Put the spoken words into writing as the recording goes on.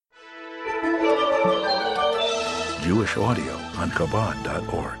Jewish audio on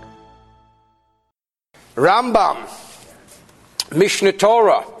Chabad.org. Rambam, Mishnah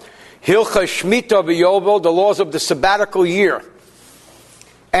Torah, Hilcha Shemita v'Yovel, the laws of the sabbatical year,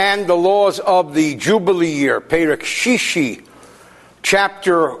 and the laws of the Jubilee year, Perek Shishi,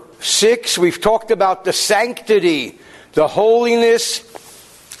 chapter 6. We've talked about the sanctity, the holiness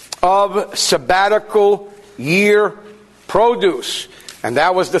of sabbatical year produce. And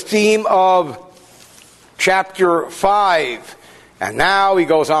that was the theme of chapter 5. And now he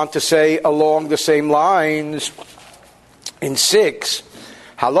goes on to say, along the same lines, in 6,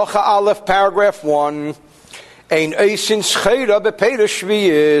 Halacha Aleph, paragraph 1, Ein Eisin Schera B'Peirah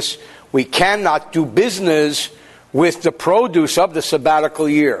Shviyis, we cannot do business with the produce of the sabbatical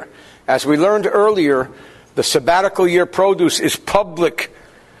year. As we learned earlier, the sabbatical year produce is public.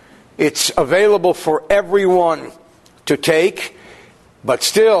 It's available for everyone to take, but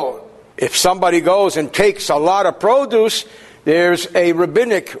still, if somebody goes and takes a lot of produce, there's a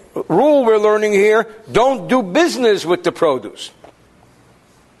rabbinic rule we're learning here: don't do business with the produce.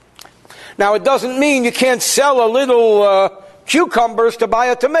 Now, it doesn't mean you can't sell a little cucumbers to buy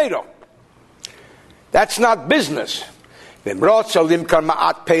a tomato. That's not business. If he wants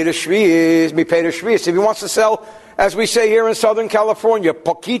to sell, as we say here in Southern California,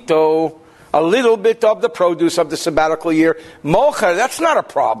 poquito, a little bit of the produce of the sabbatical year, mocher, that's not a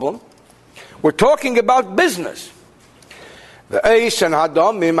problem. We're talking about business. However,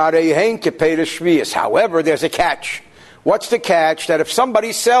 there's a catch. What's the catch? That if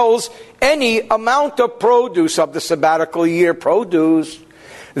somebody sells any amount of produce of the sabbatical year produce,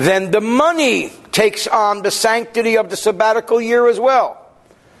 then the money takes on the sanctity of the sabbatical year as well.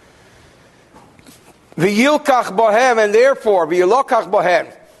 V'yilkach bohem, and therefore, v'yilokach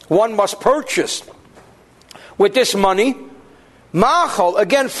bohem, one must purchase with this money, machol,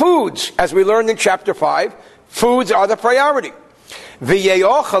 again, foods, as we learned in chapter 5, foods are the priority.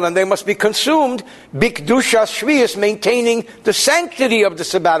 V'yeochel, and they must be consumed, bikdushas shviyas, maintaining the sanctity of the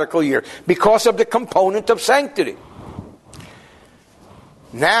sabbatical year, because of the component of sanctity.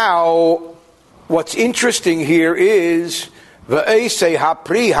 Now, what's interesting here is, v'eisei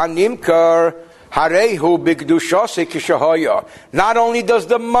hapri hanimkar harehu bikdushase kishahoya. Not only does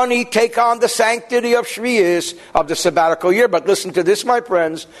the money take on the sanctity of shviyas, of the sabbatical year, but listen to this, my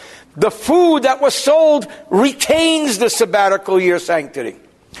friends, the food that was sold retains the sabbatical year sanctity.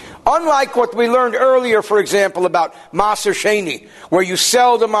 Unlike what we learned earlier, for example, about Maser Sheni, where you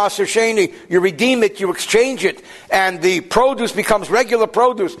sell the Maser Sheni, you redeem it, you exchange it, and the produce becomes regular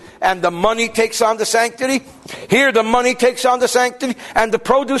produce, and the money takes on the sanctity. Here the money takes on the sanctity, and the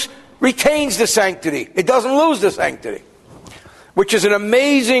produce retains the sanctity. It doesn't lose the sanctity, which is an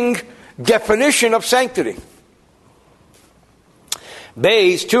amazing definition of sanctity.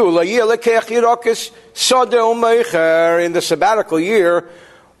 Base 2, in the sabbatical year,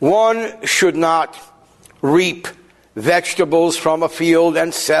 one should not reap vegetables from a field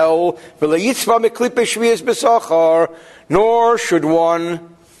and sell, nor should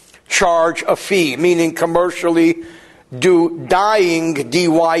one charge a fee, meaning commercially do dyeing,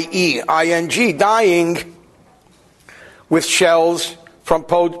 D-Y-E-I-N-G, dyeing with shells from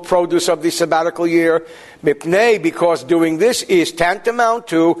produce of the sabbatical year, because doing this is tantamount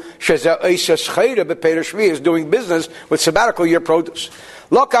to is doing business with sabbatical year produce.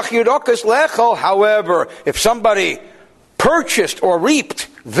 However, if somebody purchased or reaped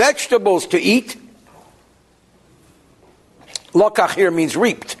vegetables to eat, lokach here means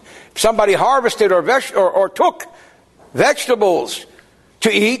reaped. If somebody harvested or took vegetables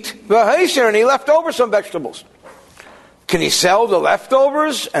to eat, and he left over some vegetables, can he sell the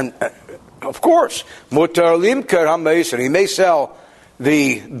leftovers? And of course, mutar limker hameis, and he may sell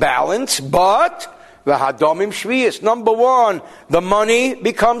the balance, but the hadomim shviyas. Number one, the money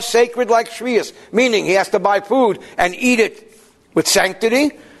becomes sacred like shviyas, meaning he has to buy food and eat it with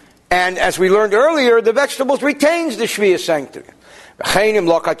sanctity. And as we learned earlier, the vegetables retains the shviyas sanctity.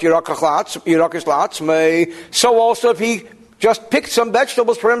 So also if he just picked some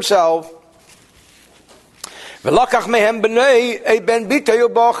vegetables for himself, and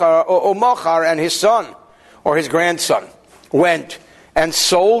his son or his grandson went and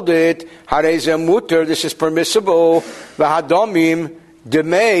sold it, this is permissible, but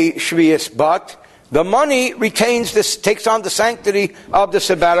the money retains this, takes on the sanctity of the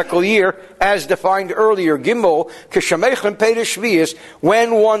sabbatical year, as defined earlier. Gimel,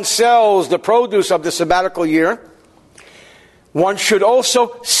 when one sells the produce of the sabbatical year, one should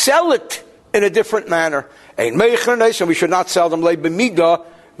also sell it in a different manner. And we should not sell them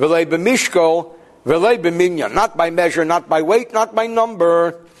not by measure, not by weight, not by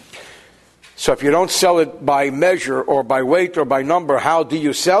number. So if you don't sell it by measure or by weight or by number, how do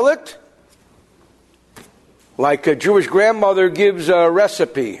you sell it? Like a Jewish grandmother gives a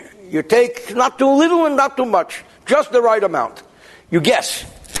recipe. You take not too little and not too much, just the right amount. You guess.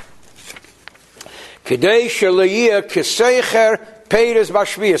 Why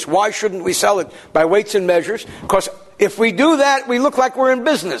shouldn't we sell it by weights and measures? Because if we do that, we look like we're in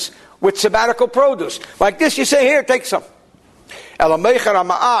business with sabbatical produce. Like this, you say, here, take some.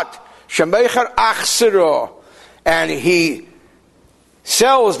 And he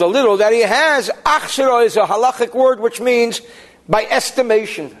sells the little that he has. Achsiro is a halachic word which means by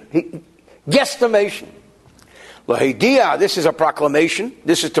estimation, guesstimation. Lahidiyah, this is a proclamation.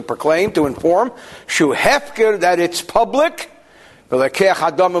 This is to proclaim, to inform. Shu hefker, that it's public. The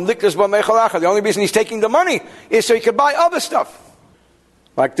only reason he's taking the money is so he could buy other stuff.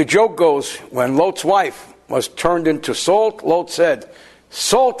 Like the joke goes, when Lot's wife was turned into salt, Lot said,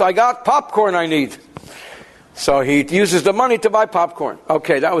 "Salt, I got, popcorn I need." So he uses the money to buy popcorn.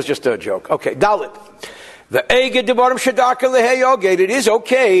 Okay, that was just a joke. Okay, Dalit. It is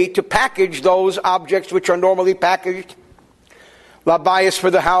okay to package those objects which are normally packaged. Labayas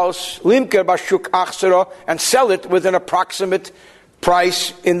for the house, limker bashuk achsera, and sell it with an approximate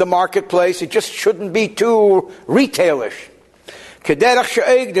price in the marketplace. It just shouldn't be too retailish.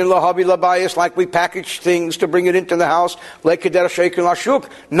 Like we package things to bring it into the house,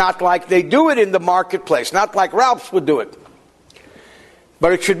 not like they do it in the marketplace, not like Ralph's would do it.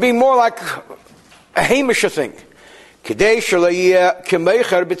 But it should be more like a hamish thing. So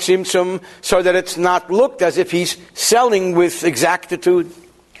that it's not looked as if he's selling with exactitude.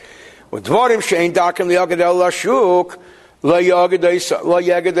 And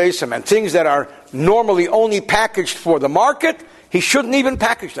things that are normally only packaged for the market, he shouldn't even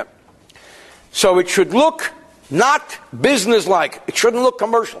package them. So it should look not business-like. It shouldn't look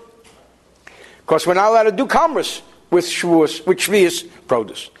commercial. Because we're not allowed to do commerce with Shvius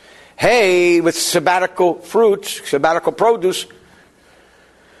produce. Hey, with sabbatical fruits, sabbatical produce,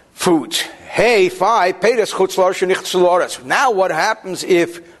 foods. Hey, 5, Peres chutzlarosh nichtzuloretz. Now what happens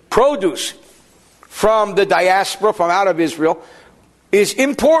if produce from the diaspora, from out of Israel, is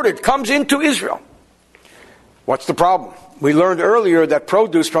imported, comes into Israel? What's the problem? We learned earlier that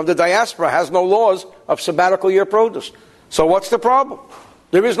produce from the diaspora has no laws of sabbatical year produce. So what's the problem?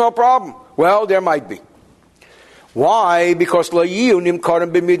 There is no problem. Well, there might be. Why? Because we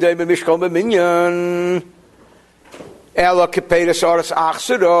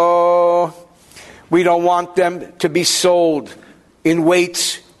don't want them to be sold in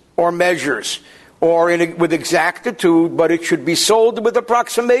weights or measures or with exactitude, but it should be sold with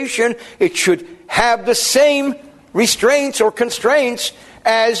approximation. It should have the same restraints or constraints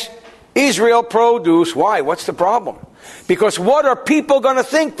as Israel produce. Why? What's the problem? Because what are people going to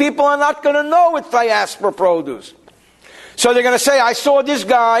think? People are not going to know it's diaspora produce. So they're going to say, I saw this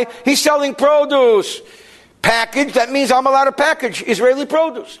guy, he's selling produce. Package, that means I'm allowed to package Israeli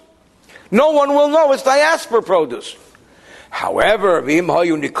produce. No one will know it's diaspora produce. However, if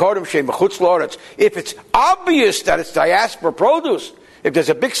it's obvious that it's diaspora produce, if there's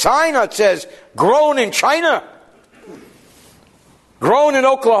a big sign that says, grown in China, grown in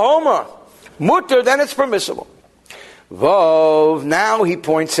Oklahoma, mutter, then it's permissible. Vov, now he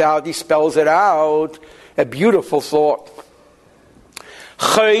points out, he spells it out, a beautiful thought.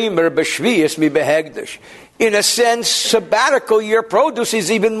 In a sense, sabbatical year produce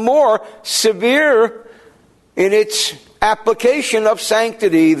is even more severe in its application of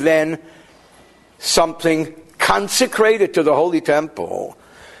sanctity than something consecrated to the Holy Temple.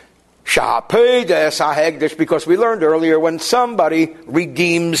 Because we learned earlier, when somebody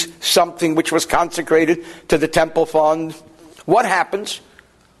redeems something which was consecrated to the temple fund, what happens?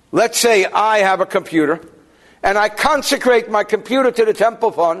 Let's say I have a computer, and I consecrate my computer to the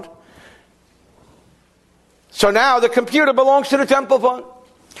temple fund. So now the computer belongs to the temple fund.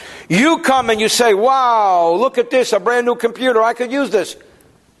 You come and you say, wow, look at this, a brand new computer, I could use this.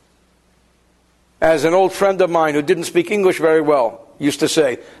 As an old friend of mine who didn't speak English very well used to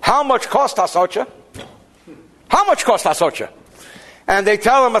say, how much cost hasocha? How much cost hasocha? And they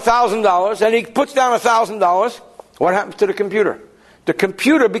tell him $1,000, and he puts down $1,000. What happens to the computer? The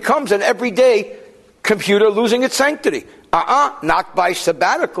computer becomes an everyday computer losing its sanctity. Not by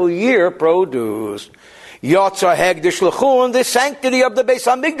sabbatical year produce. Yotza hegdish l'chun, the sanctity of the Beis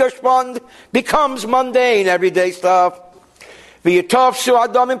HaMikdash fund becomes mundane, everyday stuff. V'yitavsu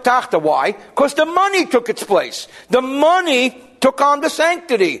adamim tachta. Why? Because the money took its place. The money took on the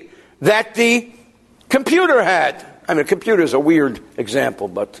sanctity that the computer had. I mean, a computer is a weird example,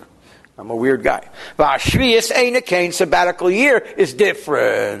 but I'm a weird guy. V'ashvius eina kain, sabbatical year is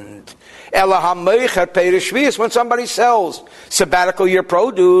different. Ela hameichet peiros shvius, when somebody sells sabbatical year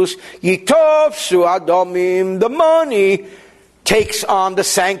produce, yitovsu adomim, the money takes on the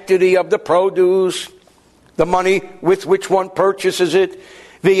sanctity of the produce, the money with which one purchases it.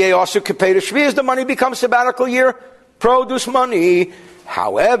 V'yeosu kepeiros shvius, the money becomes sabbatical year produce money.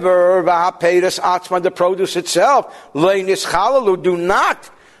 However, v'hapeiros atzma, the produce itself, leinis chalalu, do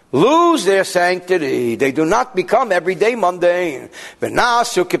not lose their sanctity. They do not become everyday mundane.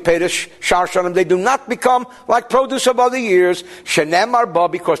 V'nasu kepeiros sharshanim, they do not become like produce of other years. Shenemar ba,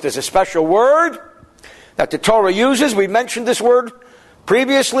 because there's a special word that the Torah uses. We mentioned this word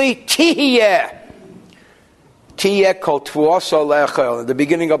previously. Tihiyeh. Tihiyeh kol tvuoso lechel, in the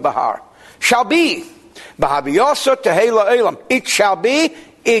beginning of Bahar. Shall be. B'haviyasa tehela elam. It shall be,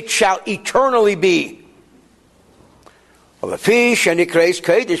 it shall eternally be. Well, the fish and ikreis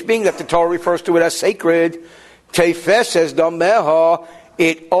kodesh, being that the Torah refers to it as sacred, tefes as dameha,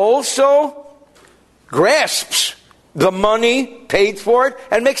 it also grasps the money paid for it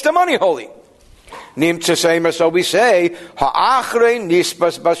and makes the money holy. Nimtza seimer, so we say, ha'achrei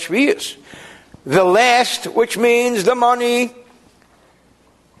nispas bashvius. The last, which means the money,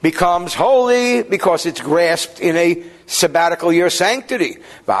 becomes holy because it's grasped in a sabbatical year sanctity.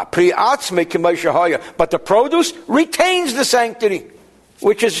 But the produce retains the sanctity,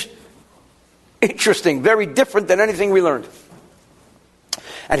 which is interesting, very different than anything we learned.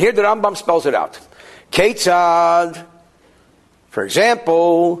 And here the Rambam spells it out. Ketzad, for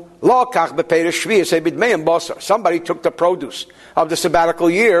example, somebody took the produce of the sabbatical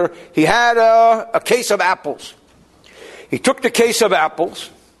year. He had a case of apples. He took the case of apples,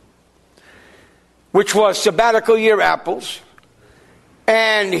 which was sabbatical year apples,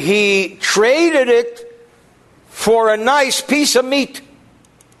 and he traded it for a nice piece of meat.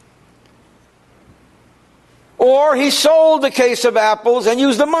 Or he sold the case of apples and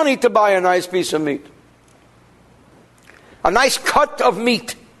used the money to buy a nice piece of meat. A nice cut of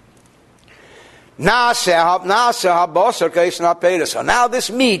meat. So now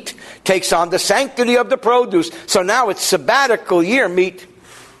this meat takes on the sanctity of the produce. So now it's sabbatical year meat.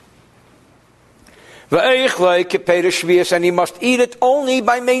 And he must eat it only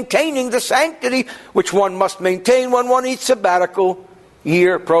by maintaining the sanctity which one must maintain when one eats sabbatical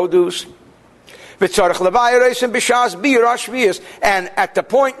year produce. And at the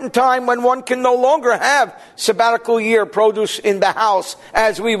point in time when one can no longer have sabbatical year produce in the house,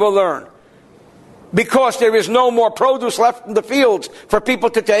 as we will learn, because there is no more produce left in the fields for people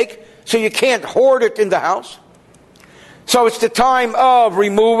to take, so you can't hoard it in the house. So it's the time of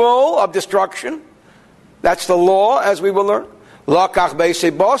removal, of destruction. That's the law, as we will learn.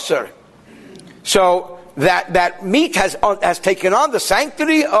 So that meat has taken on the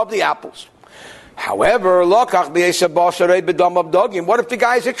sanctity of the apples. However, what if the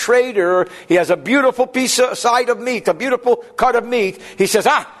guy is a trader? He has a beautiful side of meat, a beautiful cut of meat. He says,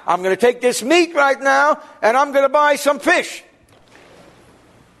 I'm going to take this meat right now, and I'm going to buy some fish.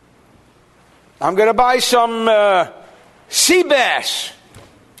 I'm going to buy some sea bass,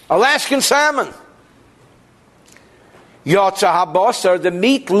 Alaskan salmon. The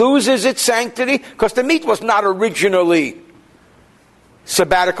meat loses its sanctity because the meat was not originally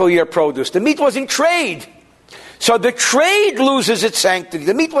sabbatical year produce. The meat was in trade. So the trade loses its sanctity.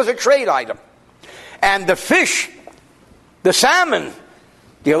 The meat was a trade item. And the fish, the salmon,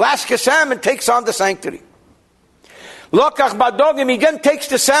 the Alaska salmon takes on the sanctity. Lokach badogim, he again takes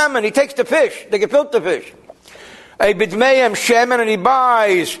the salmon, he takes the fish, the gefilte fish. A bidmeim shemen, and he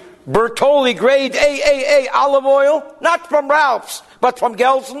buys Bertolli grade AAA olive oil, not from Ralph's, but from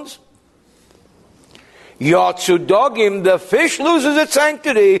Gelson's. Yotsu dogim, the fish loses its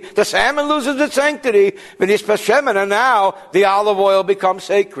sanctity, the salmon loses its sanctity, and now the olive oil becomes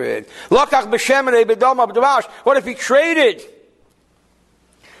sacred. What if he traded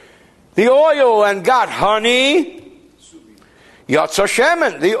the oil and got honey? Yotsu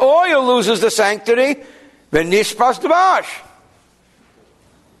shemen, the oil loses the sanctity,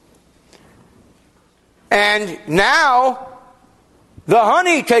 and now the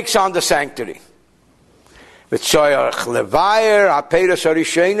honey takes on the sanctity. So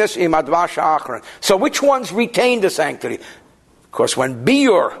which ones retain the sanctity? Of course, when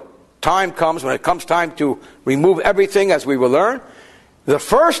biur time comes, when it comes time to remove everything, as we will learn, the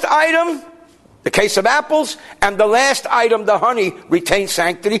first item, the case of apples, and the last item, the honey, retains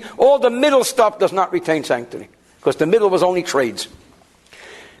sanctity. All the middle stuff does not retain sanctity, because the middle was only trades.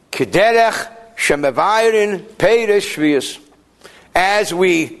 As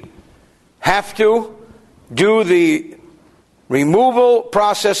we have to do the removal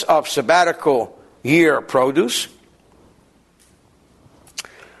process of sabbatical year produce.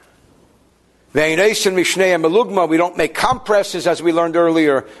 We don't make compresses, as we learned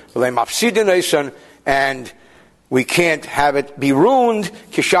earlier, and we can't have it be ruined.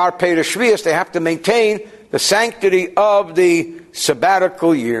 They have to maintain the sanctity of the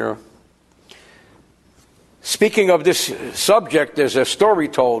sabbatical year. Speaking of this subject, there's a story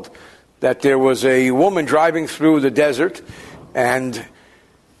told that there was a woman driving through the desert, and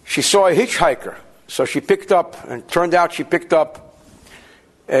she saw a hitchhiker. So she picked up, and it turned out she picked up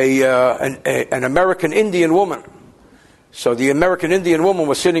an American Indian woman. So the American Indian woman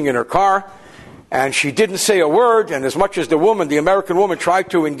was sitting in her car, and she didn't say a word, and as much as the American woman tried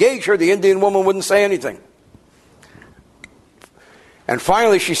to engage her, the Indian woman wouldn't say anything. And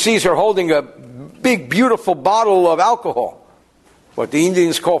finally she sees her holding a big, beautiful bottle of alcohol, what the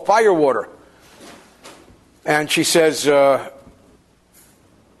Indians call firewater. And she says,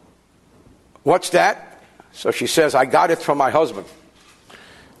 "What's that?" So she says, "I got it from my husband."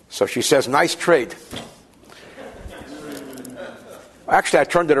 So she says, "Nice trade." Actually, I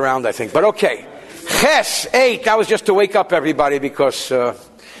turned it around, I think. But okay. Ches 8. That was just to wake up everybody, because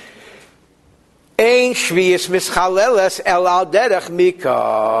Ein Shvius Mischaleles El Al Derech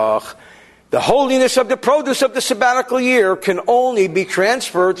Mikach. The holiness of the produce of the sabbatical year can only be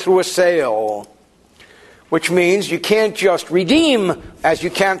transferred through a sale. Which means you can't just redeem as you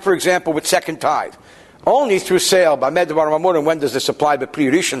can, for example, with second tithe. Only through sale. And when does this apply?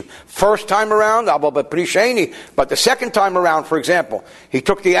 First time around, but the second time around, for example, he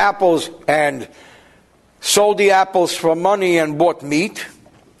took the apples and sold the apples for money and bought meat.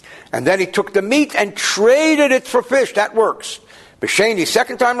 And then he took the meat and traded it for fish. That works. B'sheni,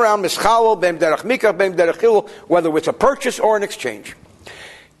 second time around, whether it's a purchase or an exchange.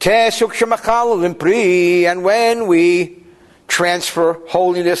 And when we transfer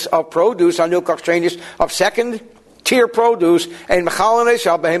holiness of produce, of second tier produce,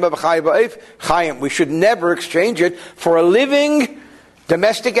 we should never exchange it for a living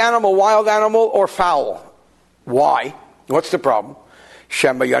domestic animal, wild animal, or fowl. Why? What's the problem?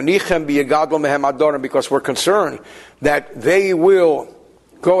 Because we're concerned that they will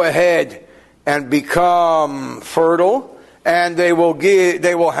go ahead and become fertile, and they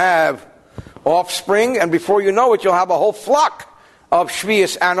will have offspring, and before you know it, you'll have a whole flock of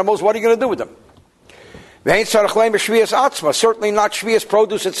shvius animals. What are you going to do with them? Certainly not shvius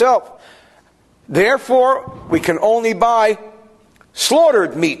produce itself. Therefore, we can only buy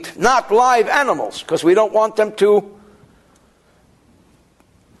slaughtered meat, not live animals, because we don't want them to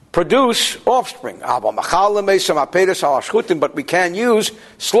produce offspring. But we can use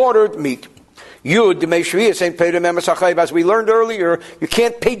slaughtered meat. As we learned earlier, you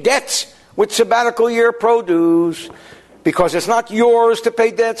can't pay debts with sabbatical year produce, because it's not yours to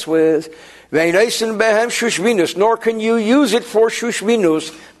pay debts with. Nor can you use it for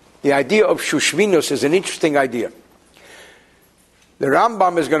shushvinus. The idea of shushvinus is an interesting idea. The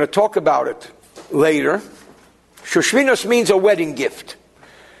Rambam is going to talk about it later. Shushvinus means a wedding gift.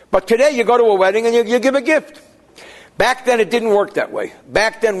 But today you go to a wedding and you give a gift. Back then it didn't work that way.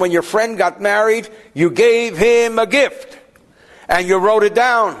 Back then when your friend got married, you gave him a gift. And you wrote it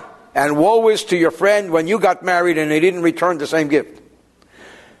down. And woe is to your friend when you got married and he didn't return the same gift.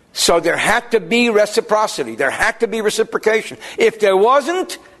 So there had to be reciprocity. There had to be reciprocation. If there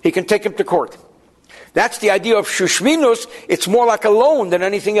wasn't, he can take him to court. That's the idea of shushminus. It's more like a loan than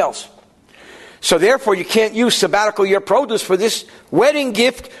anything else. So therefore you can't use sabbatical year produce for this wedding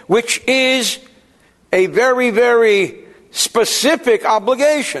gift, which is a very, very specific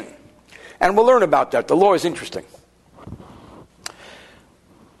obligation. And we'll learn about that. The law is interesting.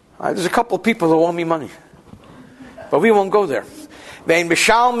 There's a couple of people who owe me money. But we won't go there.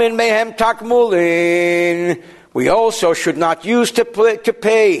 We also should not use to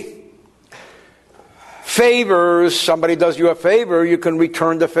pay favors. Somebody does you a favor, you can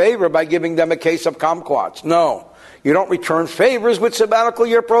return the favor by giving them a case of kumquats. No. You don't return favors with sabbatical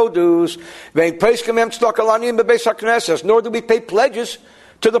year produce. Nor do we pay pledges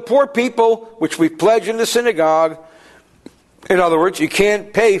to the poor people, which we pledge in the synagogue. In other words, you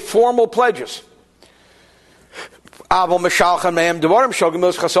can't pay formal pledges. But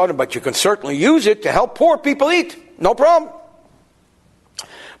you can certainly use it to help poor people eat. No problem.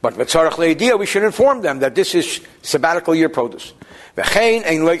 But we should inform them that this is sabbatical year produce. We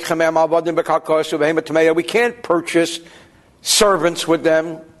can't purchase servants with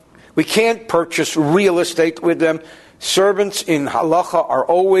them. We can't purchase real estate with them. Servants in halacha are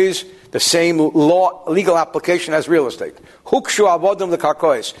always the same legal application as real estate.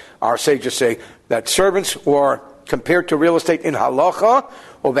 Our sages say that servants or compared to real estate in halacha,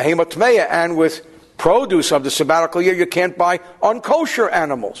 or behema tmeya, and with produce of the sabbatical year, you can't buy unkosher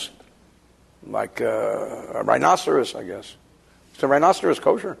animals, like a rhinoceros, I guess. Is a rhinoceros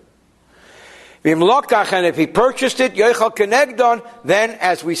kosher? And if he purchased it, then,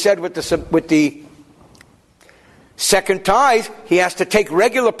 as we said with the second tithe, he has to take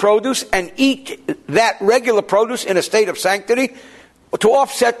regular produce and eat that regular produce in a state of sanctity to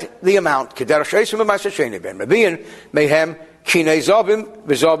offset the amount.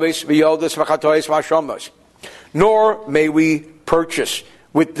 Nor may we purchase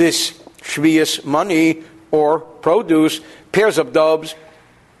with this shvius money or produce pairs of doves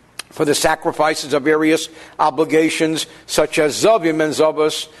for the sacrifices of various obligations, such as zavim and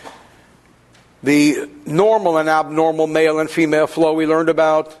zavos, the normal and abnormal male and female flow we learned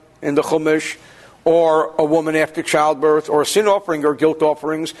about in the Chumash, or a woman after childbirth, or a sin offering or guilt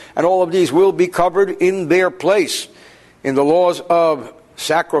offerings, and all of these will be covered in their place in the laws of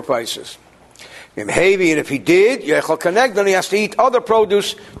sacrifices. And if he did, then he has to eat other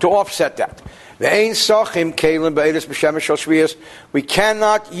produce to offset that. We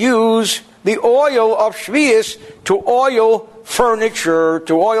cannot use the oil of shvius to oil furniture,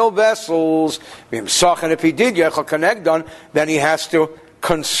 to oil vessels. And if he did, then he has to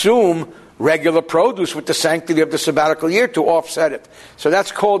consume regular produce with the sanctity of the sabbatical year to offset it. So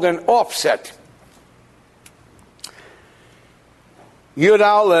that's called an offset. Yud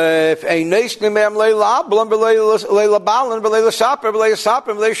Aleph,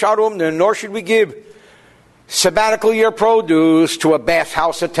 nor should we give sabbatical year produce to a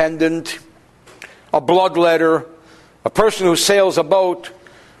bathhouse attendant, a bloodletter, a person who sails a boat,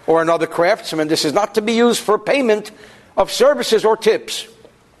 or another craftsman. This is not to be used for payment of services or tips,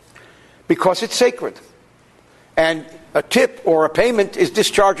 because it's sacred. And a tip or a payment is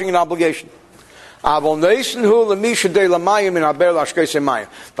discharging an obligation. But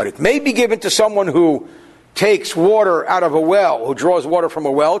it may be given to someone who takes water out of a well, who draws water from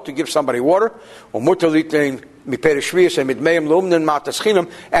a well to give somebody water. And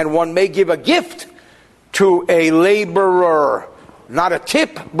one may give a gift to a laborer. Not a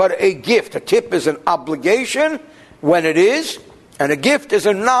tip, but a gift. A tip is an obligation when it is, and a gift is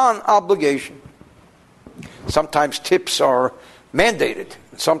a non-obligation. Sometimes tips are mandated.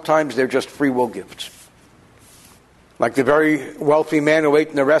 Sometimes they're just free will gifts. Like the very wealthy man who ate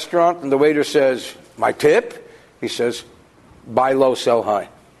in the restaurant, and the waiter says, "My tip?" He says, "Buy low, sell high."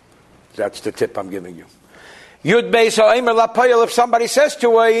 That's the tip I'm giving you. Yud Beis Ha'omer Lapayel, if somebody says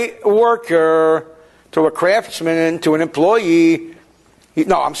to a worker, to a craftsman, to an employee, he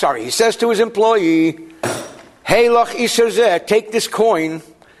says to his employee, "Hey, lach iser zeh, take this coin,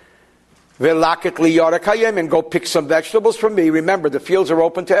 and go pick some vegetables for me." Remember, the fields are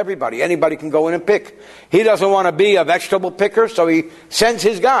open to everybody. Anybody can go in and pick. He doesn't want to be a vegetable picker, so he sends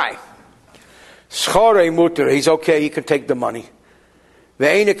his guy. Schore mutter, he's okay, he can take the money.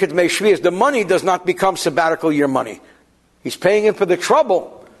 The money does not become sabbatical year money. He's paying him for the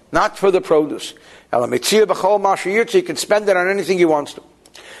trouble, not for the produce. He can spend it on anything he wants to.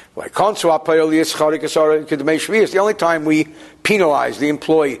 The only time we penalize the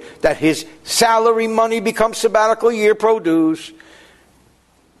employee that his salary money becomes sabbatical year produce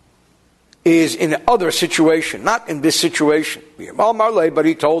is in other situation, not in this situation. But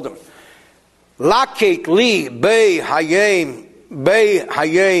he told him, Laket li bei hayem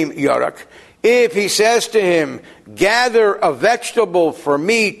yarak. If he says to him, gather a vegetable for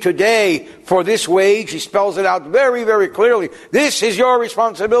me today for this wage, he spells it out very, very clearly. This is your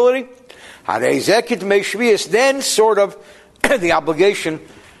responsibility. Then sort of the obligation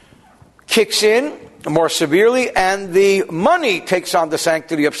kicks in more severely, and the money takes on the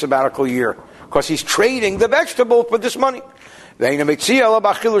sanctity of sabbatical year, because he's trading the vegetable for this money. He can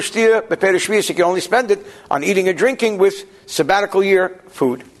only spend it on eating and drinking with sabbatical year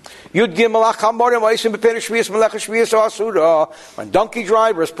food. When donkey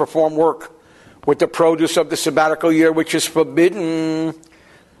drivers perform work with the produce of the sabbatical year, which is forbidden.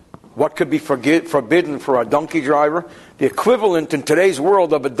 What could be forbidden for a donkey driver? The equivalent in today's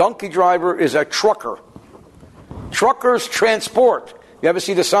world of a donkey driver is a trucker. Truckers transport. You ever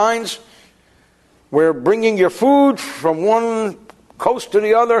see the signs? We're bringing your food from one coast to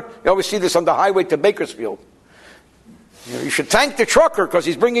the other. You always see this on the highway to Bakersfield. You should thank the trucker because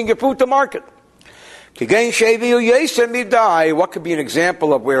he's bringing your food to market. What could be an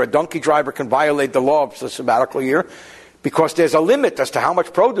example of where a donkey driver can violate the law of the sabbatical year? Because there's a limit as to how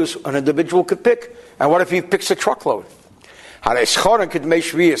much produce an individual could pick. And what if he picks a truckload?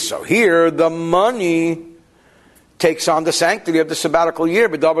 So here, the money takes on the sanctity of the sabbatical year.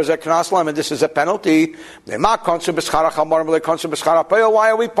 And this is a penalty. Why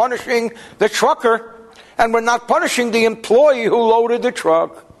are we punishing the trucker and we're not punishing the employee who loaded the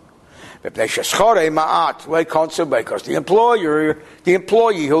truck? Because the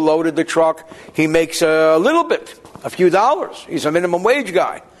employee who loaded the truck, he makes a little bit, a few dollars. He's a minimum wage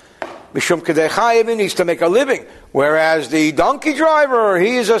guy. He needs to make a living. Whereas the donkey driver,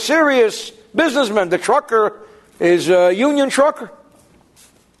 he is a serious businessman. The trucker is a union trucker.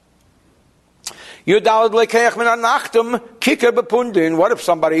 What if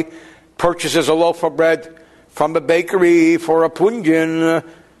somebody purchases a loaf of bread from a bakery for a punyan?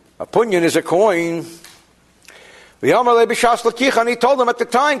 A punyan is a coin. And he told them at the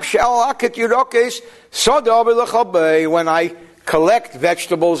time, when I collect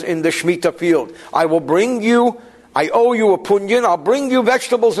vegetables in the Shemita field, I owe you a punyan, I'll bring you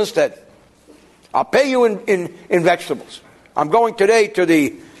vegetables instead. I'll pay you in vegetables. I'm going today to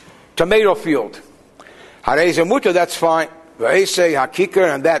the tomato field. That's fine.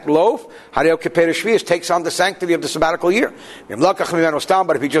 And that loaf, takes on the sanctity of the sabbatical year.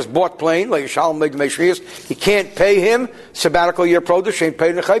 But if he just bought plain, he can't pay him sabbatical year produce.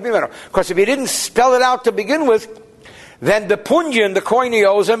 Because if he didn't spell it out to begin with, then the punyan, the coin he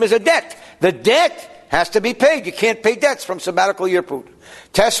owes him, is a debt. The debt has to be paid. You can't pay debts from sabbatical year food.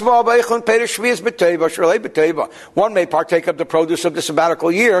 One may partake of the produce of the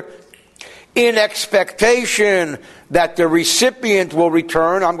sabbatical year in expectation that the recipient will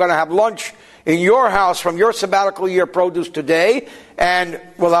return. I'm going to have lunch in your house from your sabbatical year produce today, and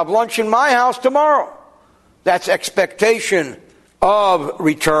we'll have lunch in my house tomorrow. That's expectation of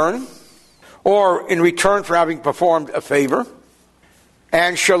return, or in return for having performed a favor.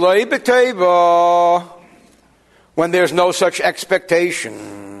 And shaloi b'teva, when there's no such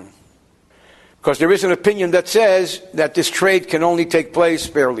expectation. Because there is an opinion that says that this trade can only take place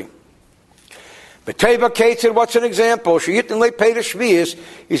fairly. B'teva Kate, what's an example? He's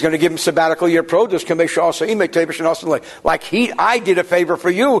going to give him sabbatical year produce. Like I did a favor for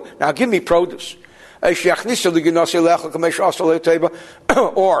you, now give me produce. Or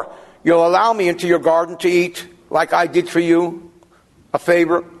you'll allow me into your garden to eat, like I did for you, a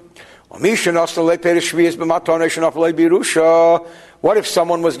favor. What if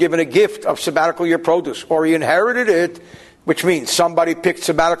someone was given a gift of sabbatical year produce, or he inherited it, which means somebody picked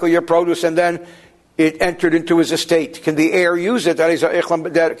sabbatical year produce and then it entered into his estate? Can the heir use it?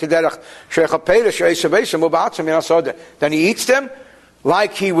 Then he eats them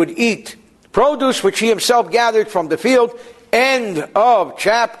like he would eat produce which he himself gathered from the field. End of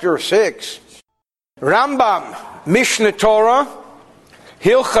chapter 6. Rambam, Mishnah Torah,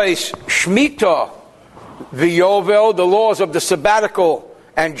 Hilchos Shemita v'Yovel, the laws of the sabbatical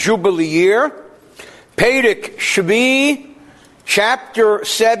and jubilee year. Perek Shvi, chapter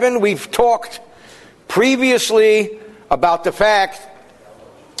 7. We've talked previously about the fact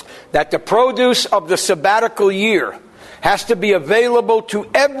that the produce of the sabbatical year has to be available to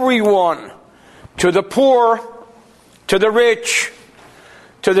everyone, to the poor, to the rich,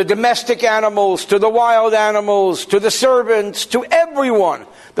 to the domestic animals, to the wild animals, to the servants, to everyone.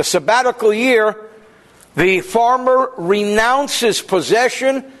 The sabbatical year, the farmer renounces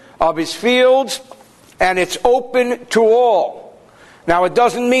possession of his fields, and it's open to all. Now, it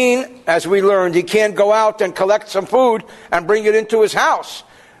doesn't mean, as we learned, he can't go out and collect some food and bring it into his house.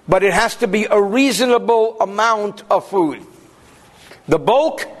 But it has to be a reasonable amount of food. The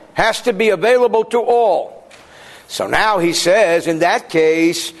bulk has to be available to all. So now he says, in that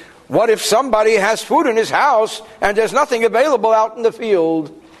case, what if somebody has food in his house and there's nothing available out in the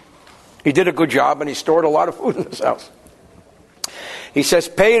field? He did a good job and he stored a lot of food in his house. He says,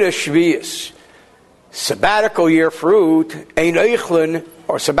 Perek Shvius, sabbatical year fruit, ein eichlin,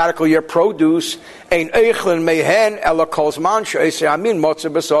 or sabbatical year produce, ein eichlin mehen ela kol zman she'esei amin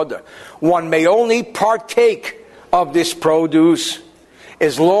motze besoda. One may only partake of this produce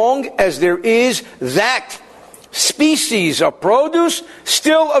as long as there is that species of produce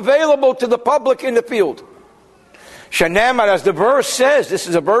still available to the public in the field. Shanamar, as the verse says, this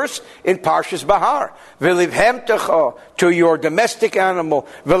is a verse in Parshas Bahar. V'livhemtecha, to your domestic animal,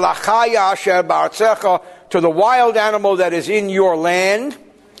 v'lachaya asher ba'artzecha, to the wild animal that is in your land.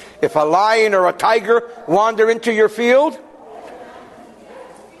 If a lion or a tiger wander into your field,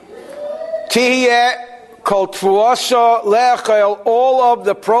 tihiyeh kol tfuasa le'achel, all of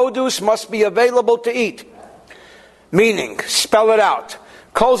the produce must be available to eat. Meaning, spell it out.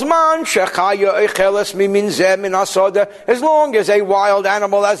 As long as a wild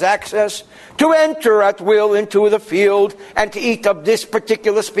animal has access to enter at will into the field and to eat of this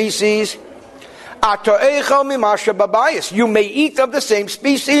particular species, You may eat of the same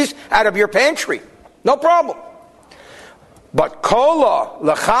species out of your pantry. No problem. But kola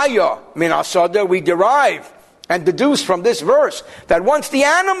lechaya min asada, we derive and deduce from this verse that once the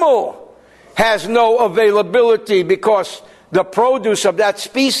animal has no availability because the produce of that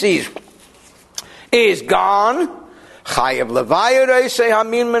species is gone, chayav levayirei say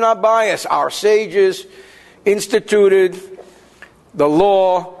hamin min abayis. Our sages instituted the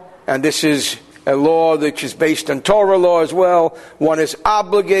law, and this is a law which is based on Torah law as well. One is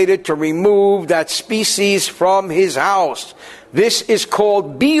obligated to remove that species from his house. This is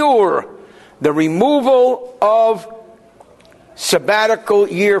called biur, the removal of sabbatical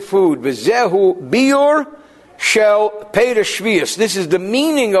year food. V'zehu biur shel peir shvius. This is the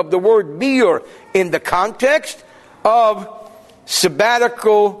meaning of the word biur in the context of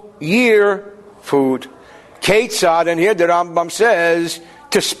sabbatical year food. Ketzad, and here the Rambam says,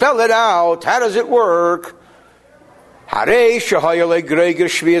 to spell it out, how does it work? For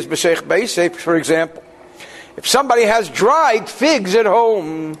example, if somebody has dried figs at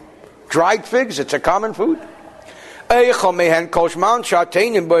home, dried figs, it's a common food. Then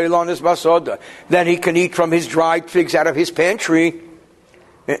he can eat from his dried figs out of his pantry,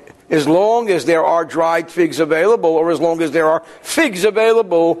 as long as there are dried figs available, or as long as there are figs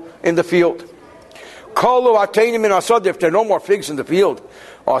available in the field. If there are no more figs in the field,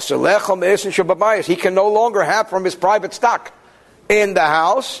 he can no longer have from his private stock in the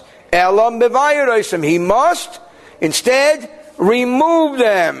house. He must instead remove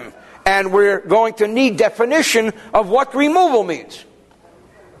them. And we're going to need definition of what removal means.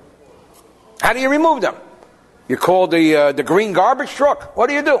 How do you remove them? You call the green garbage truck. What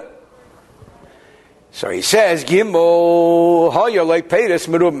do you do? So he says, Gimel,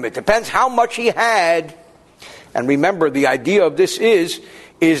 it depends how much he had. And remember, the idea of this is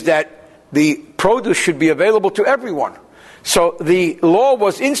that the produce should be available to everyone. So the law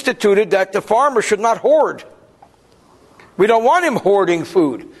was instituted that the farmer should not hoard. We don't want him hoarding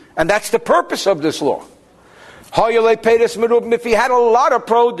food. And that's the purpose of this law. If he had a lot of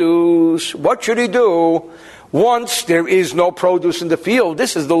produce, what should he do? Once there is no produce in the field,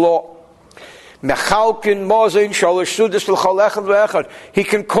 this is the law. He can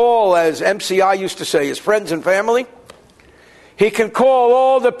call, as MCI used to say, his friends and family. He can call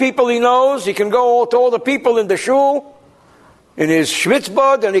all the people he knows. He can go to all the people in the shul, in his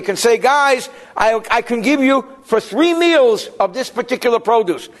schwitzbud, and he can say, guys, I can give you for 3 meals of this particular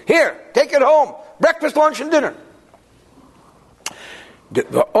produce. Here, take it home. Breakfast, lunch, and dinner. And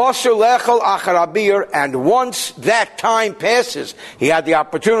once that time passes, he had the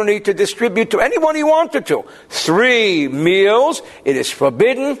opportunity to distribute to anyone he wanted to. 3 meals, it is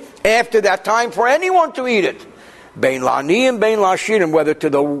forbidden after that time for anyone to eat it. Bein la'aniyim, bein la'ashirim, whether to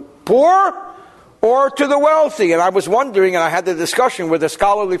the poor or to the wealthy. And I was wondering, and I had the discussion with a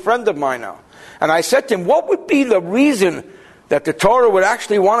scholarly friend of mine now. And I said to him, what would be the reason that the Torah would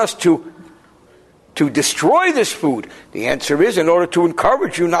actually want us to destroy this food? The answer is in order to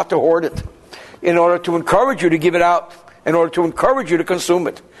encourage you not to hoard it. In order to encourage you to give it out. In order to encourage you to consume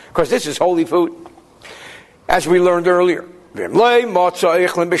it. Because this is holy food. As we learned earlier. And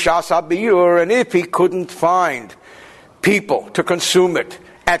if he couldn't find people to consume it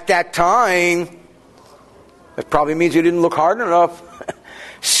at that time, that probably means he didn't look hard enough.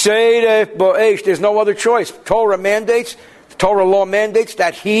 There's no other choice. Torah law mandates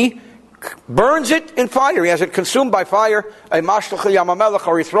that he burns it in fire. He has it consumed by fire,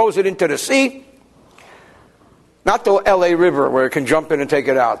 or he throws it into the sea. Not the LA River where it can jump in and take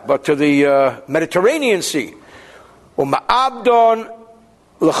it out, but to the Mediterranean Sea. And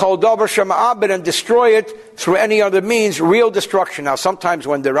destroy it through any other means, real destruction. Now sometimes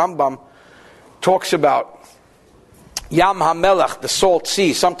when the Rambam talks about Yam HaMelech, the salt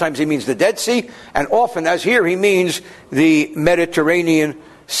sea, sometimes he means the Dead Sea, and often, as here, he means the Mediterranean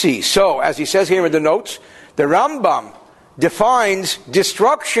Sea. So, as he says here in the notes, the Rambam defines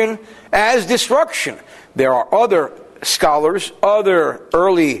destruction as destruction. There are other scholars, other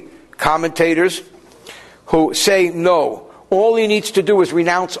early commentators, who say no. All he needs to do is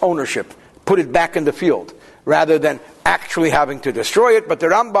renounce ownership, put it back in the field, rather than actually having to destroy it. But the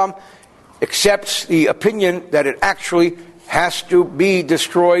Rambam accepts the opinion that it actually has to be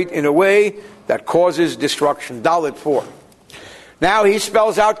destroyed in a way that causes destruction. Dalet 4. Now he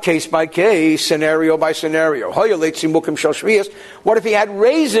spells out case by case, scenario by scenario. What if he had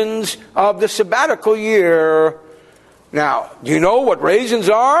raisins of the sabbatical year? Now, do you know what raisins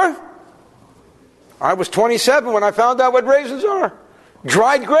are? I was 27 when I found out what raisins are.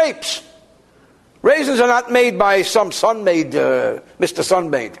 Dried grapes. Raisins are not made by some sun-made, Mr.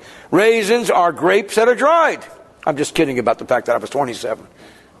 Sunmade. Raisins are grapes that are dried. I'm just kidding about the fact that I was 27.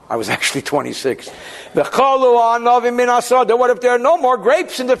 I was actually 26. What if there are no more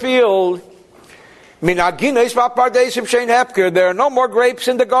grapes in the field? There are no more grapes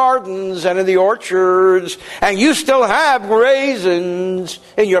in the gardens and in the orchards, and you still have raisins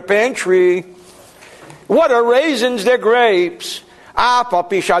in your pantry. What are raisins? They're grapes.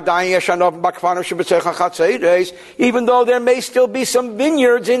 Even though there may still be some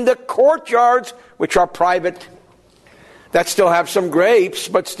vineyards in the courtyards, which are private, that still have some grapes,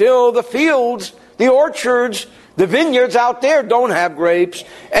 but still the fields, the orchards, the vineyards out there don't have grapes.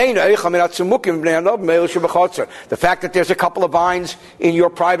 The fact that there's a couple of vines in your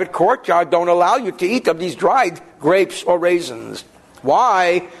private courtyard don't allow you to eat of these dried grapes or raisins.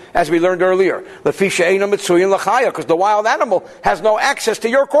 Why? As we learned earlier, because the wild animal has no access to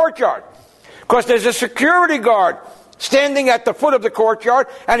your courtyard. Because there's a security guard standing at the foot of the courtyard,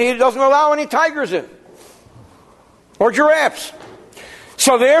 and he doesn't allow any tigers in. Or giraffes.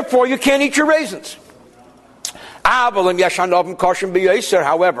 So therefore, you can't eat your raisins. However,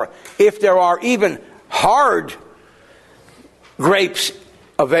 if there are even hard grapes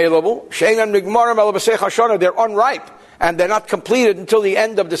available, they're unripe, and they're not completed until the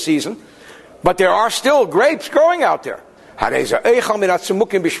end of the season, but there are still grapes growing out there. He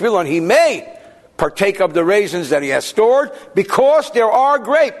may partake of the raisins that he has stored, because there are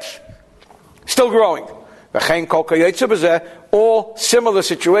grapes still growing. All similar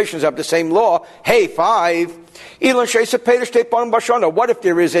situations have the same law. Hey, 5. What if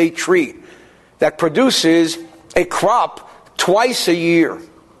there is a tree that produces a crop twice a year?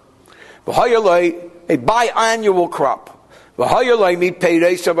 A biannual crop.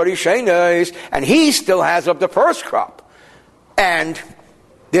 And he still has of the first crop. And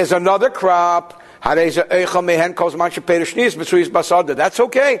there's another crop. That's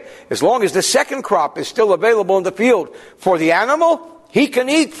okay. As long as the second crop is still available in the field for the animal, he can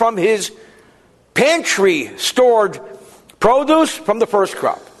eat from his pantry stored produce from the first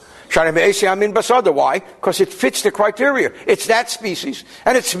crop. Why? Because it fits the criteria. It's that species,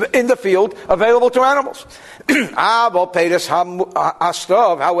 and it's in the field available to animals.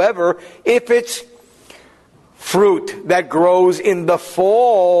 However, if it's fruit that grows in the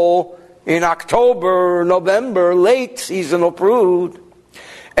fall, in October, November, late seasonal fruit,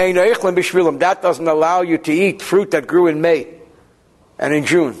 that doesn't allow you to eat fruit that grew in May and in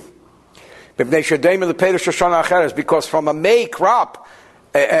June. Because from a May crop,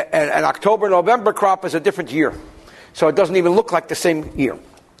 an October, November crop is a different year. So it doesn't even look like the same year.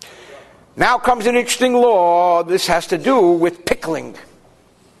 Now comes an interesting law. This has to do with pickling.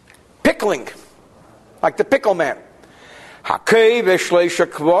 Pickling. Like the pickle man. If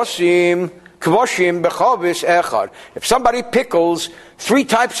somebody pickles 3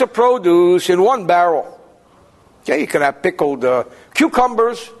 types of produce in one barrel, okay, you can have pickled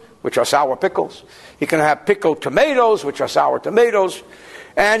cucumbers, which are sour pickles. You can have pickled tomatoes, which are sour tomatoes.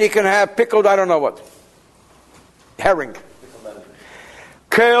 And you can have pickled, I don't know what, herring.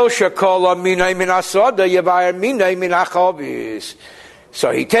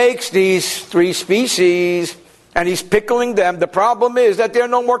 So he takes these 3 species and he's pickling them. The problem is that there are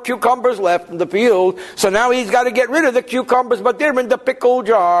no more cucumbers left in the field. So now he's got to get rid of the cucumbers, but they're in the pickle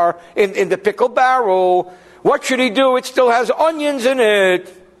jar, in the pickle barrel. What should he do? It still has onions in it.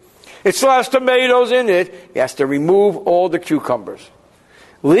 It still has tomatoes in it. He has to remove all the cucumbers.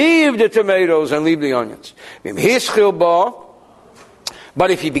 Leave the tomatoes and leave the onions. But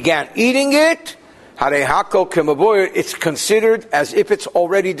if he began eating it, it's considered as if it's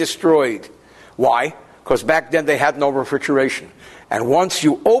already destroyed. Why? Because back then they had no refrigeration. And once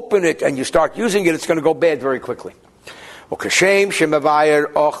you open it and you start using it, it's going to go bad very quickly. And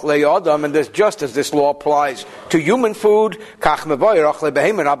this, just as this law applies to human food,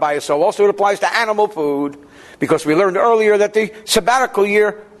 so also it applies to animal food. Because we learned earlier that the sabbatical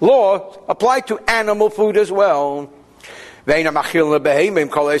year law applied to animal food as well. So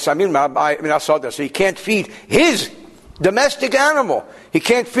he can't feed his domestic animal. He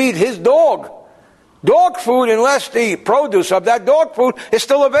can't feed his dog food unless the produce of that dog food is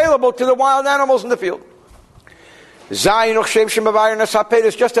still available to the wild animals in the field. Just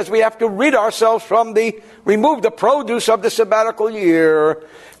as we have to rid ourselves remove the produce of the sabbatical year.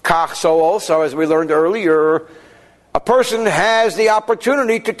 So also, as we learned earlier, a person has the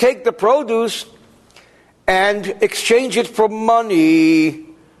opportunity to take the produce and exchange it for money.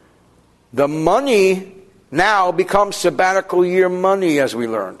 The money now becomes sabbatical year money, as we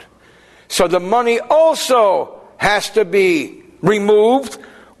learned. So the money also has to be removed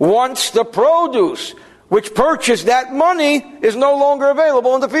once the produce which purchased that money is no longer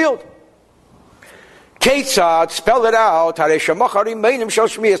available in the field. Ketzad, spell it out.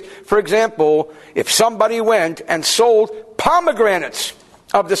 For example, if somebody went and sold pomegranates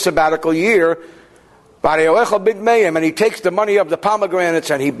of the sabbatical year, and he takes the money of the pomegranates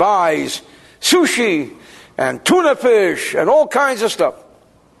and he buys sushi and tuna fish and all kinds of stuff,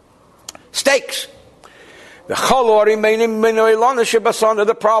 steaks. The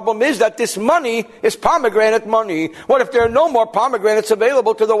problem is that this money is pomegranate money. What if there are no more pomegranates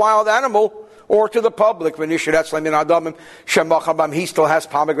available to the wild animal or to the public? He still has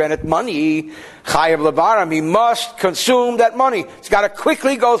pomegranate money. He must consume that money. He's got to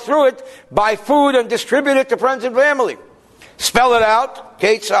quickly go through it, buy food, and distribute it to friends and family. Spell it out.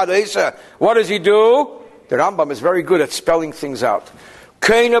 What does he do? The Rambam is very good at spelling things out.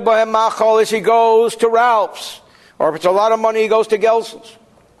 As he goes to Ralph's, or if it's a lot of money, he goes to Gelson's.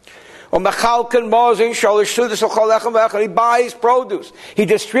 He buys produce. He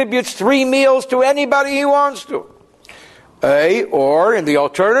distributes 3 meals to anybody he wants to. Or in the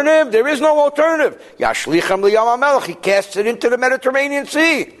alternative, there is no alternative. He casts it into the Mediterranean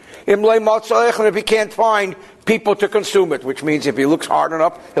Sea. If he can't find people to consume it, which means if he looks hard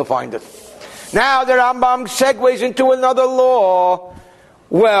enough, he'll find it. Now the Rambam segues into another law.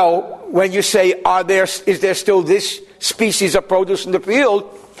 Well, when you say, is there still this species of produce in the field?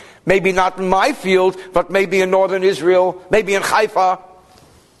 Maybe not in my field, but maybe in northern Israel, maybe in Haifa,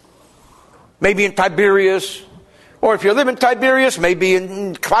 maybe in Tiberias, or if you live in Tiberias, maybe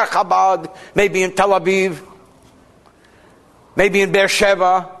in Kfar Chabad, maybe in Tel Aviv, maybe in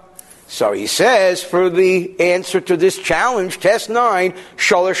Beersheba. So he says, for the answer to this challenge, test 9,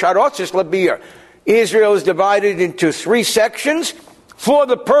 Sholosh Arotzis Labir. Israel is divided into 3 sections for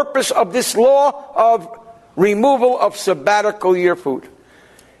the purpose of this law of removal of sabbatical year food.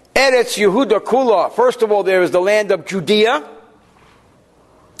 Eretz Yehuda Kula. First of all, there is the land of Judea.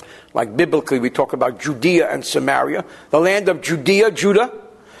 Like biblically, we talk about Judea and Samaria. The land of Judea, Judah.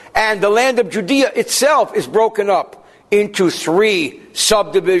 And the land of Judea itself is broken up into 3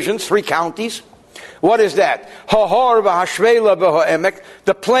 subdivisions, 3 counties. What is that? Hahar v'hashvela v'ha'emek.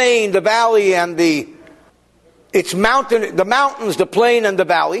 The plain, the valley, and the mountains, the plain, and the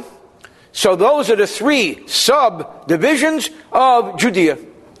valley. So those are the 3 subdivisions of Judea.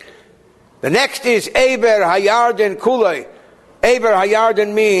 The next is Eber Hayarden Kulei. Eber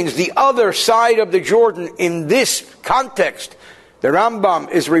Hayarden means the other side of the Jordan. In this context, the Rambam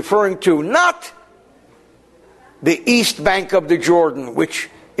is referring to not the east bank of the Jordan,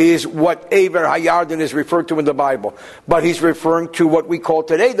 which is what Eber Hayarden is referred to in the Bible, but he's referring to what we call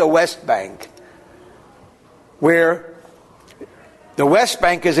today the West Bank, where the West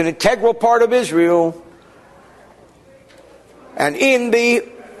Bank is an integral part of Israel. And in the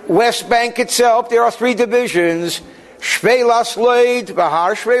West Bank itself, there are 3 divisions. Shveilas Leid,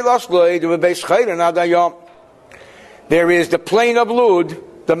 Vahar Shveilas Leid, Beis Chayrin Adayom. There is the plain of Lud,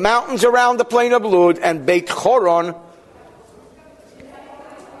 the mountains around the plain of Lud, and Beit Choron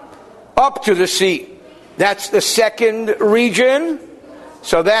up to the sea. That's the second region.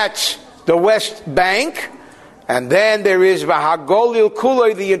 So that's the West Bank. And then there is Vahagolil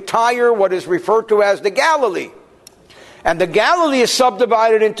Kulei, the entire, what is referred to as the Galilee. And the Galilee is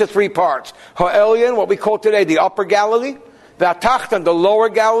subdivided into 3 parts. Ha'elyon, what we call today the Upper Galilee. V'atachtan, the Lower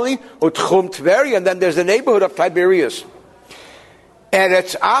Galilee. Utchum Tveri, and then there's the neighborhood of Tiberias.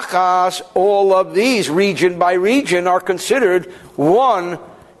 Eretz Achas, all of these, region by region, are considered one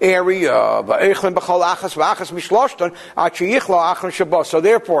area. So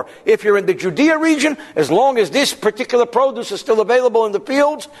therefore, if you're in the Judea region, as long as this particular produce is still available in the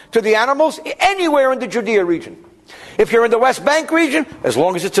fields to the animals, anywhere in the Judea region. If you're in the West Bank region, as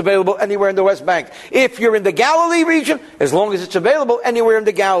long as it's available anywhere in the West Bank. If you're in the Galilee region, as long as it's available anywhere in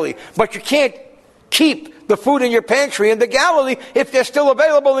the Galilee. But you can't keep the food in your pantry in the Galilee if they're still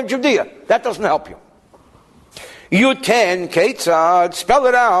available in Judea. That doesn't help you. Yud 10, Ketzad, spell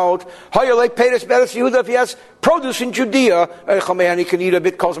it out. If he has produce in Judea, he can eat a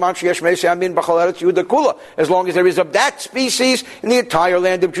bit as long as there is of that species in the entire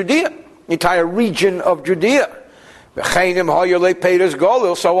land of Judea, the entire region of Judea. So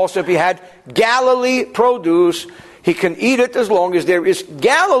also if he had Galilee produce, he can eat it as long as there is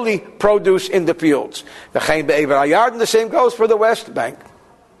Galilee produce in the fields. The same goes for the West Bank.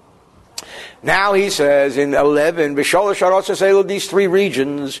 Now he says in 11, these 3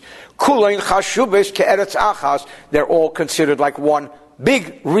 regions, they're all considered like one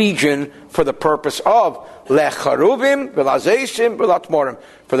big region for the purpose of for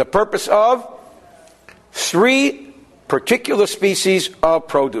the purpose of 3 particular species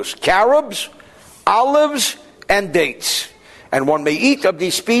of produce: carobs, olives, and dates. And one may eat of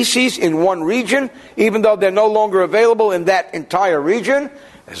these species in one region, even though they're no longer available in that entire region,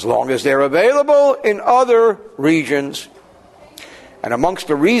 as long as they're available in other regions. And amongst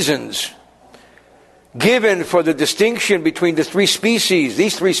the reasons given for the distinction between the three species,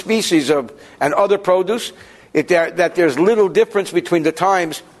 these three species of and other produce, that there's little difference between the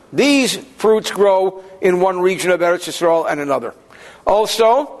times these fruits grow in one region of Eretz Yisrael and another.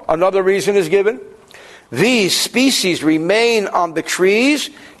 Also, another reason is given: these species remain on the trees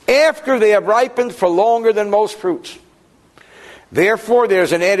after they have ripened for longer than most fruits. Therefore,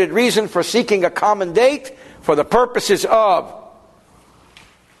 there's an added reason for seeking a common date for the purposes of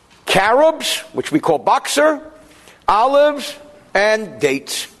carobs, which we call boxer, olives, and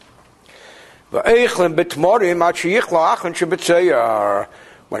dates.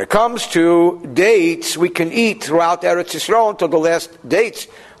 When it comes to dates, we can eat throughout Eretz Yisrael until the last dates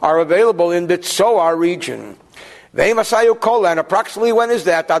are available in the Tzoar region. And approximately when is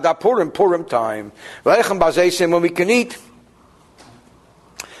that? Purim time. When we can eat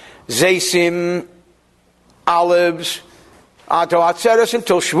zaysim, olives, until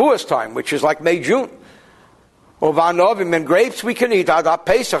Shavuos time, which is like May, June. And grapes we can eat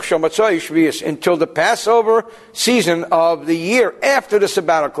until the Passover season of the year after the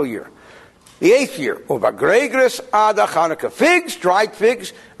sabbatical year, the 8th year. Figs, dried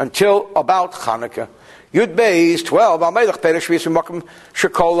figs, until about Chanukah. Yud Beis 12.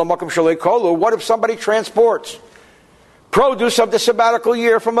 What if somebody transports produce of the sabbatical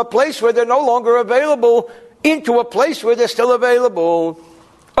year from a place where they're no longer available into a place where they're still available?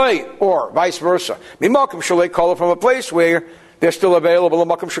 Or vice versa. From a place where they're still available,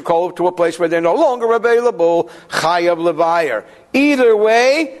 to a place where they're no longer available. Chayav levayir. Either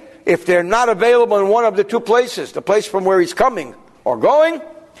way, if they're not available in one of the two places, the place from where he's coming or going,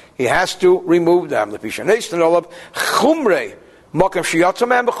 he has to remove them. Because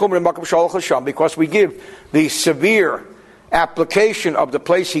we give the severe application of the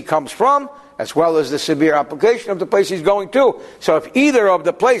place he comes from, as well as the severe application of the place he's going to. So if either of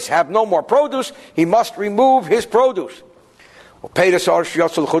the place have no more produce, he must remove his produce.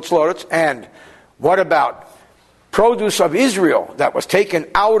 And what about produce of Israel that was taken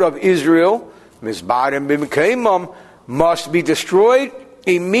out of Israel? Must be destroyed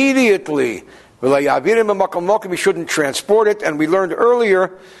immediately. We shouldn't transport it, and we learned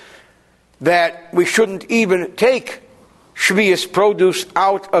earlier that we shouldn't even take Shvius produce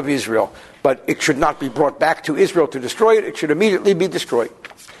out of Israel. But it should not be brought back to Israel to destroy it. It should immediately be destroyed.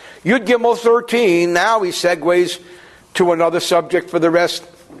 Yud Gimel 13, now he segues to another subject for the rest,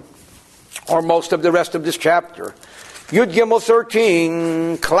 or most of the rest of this chapter. Yud Gimel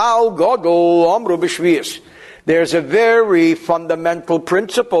 13, Klal Godol Amru B'Shvius. There's a very fundamental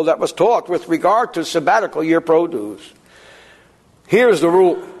principle that was taught with regard to sabbatical year produce. Here's the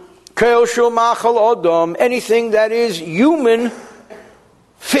rule. Kel Shul Machal Odom, anything that is human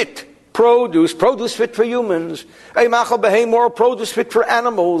fit. Produce fit for humans. Or produce fit for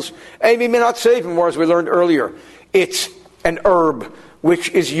animals. Or as we learned earlier, it's an herb which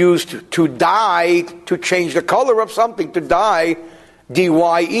is used to dye, to change the color of something, to dye,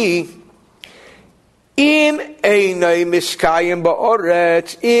 dye.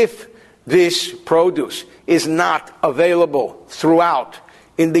 If this produce is not available throughout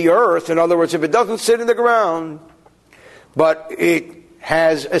in the earth, in other words, if it doesn't sit in the ground, but it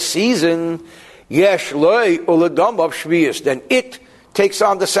has a season, yesh loy uladam of shvius, then it takes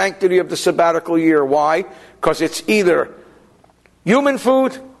on the sanctity of the sabbatical year. Why? Because it's either human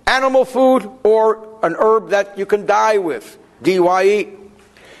food, animal food, or an herb that you can dye with, dye.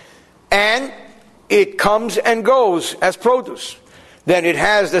 And it comes and goes as produce. Then it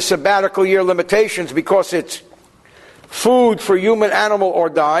has the sabbatical year limitations because it's food for human, animal, or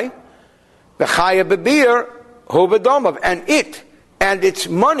dye. The chaya bebir hu v'domav, and it and its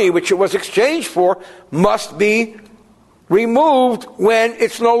money, which it was exchanged for, must be removed when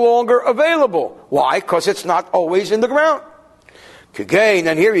it's no longer available. Why? Because it's not always in the ground. Again,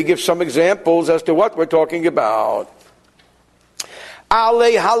 and here he gives some examples as to what we're talking about.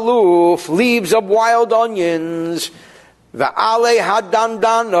 Ale haluf, leaves of wild onions. The ale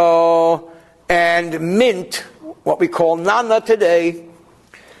hadandano, and mint, what we call nana today.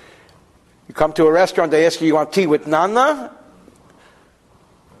 You come to a restaurant, they ask you want tea with nana?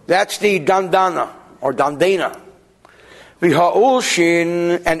 That's the dandana, or dandana.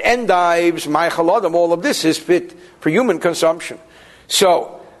 V'ha'ulshin and endives, ma'ichalodam, all of this is fit for human consumption.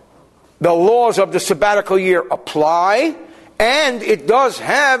 So, the laws of the sabbatical year apply, and it does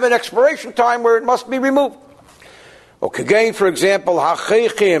have an expiration time where it must be removed. Again, for example,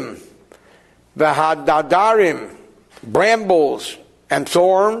 hachechim, v'hadadarim, brambles and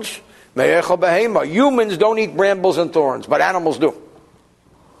thorns. Me'echel behema. Humans don't eat brambles and thorns, but animals do.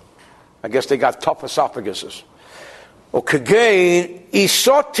 I guess they got tough esophaguses. Again,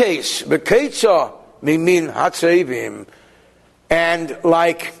 isotes, v'keitza, mimin hatzevim. And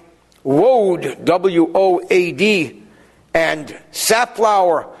like woad, W-O-A-D, and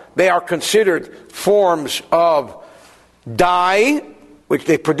safflower, they are considered forms of dye, which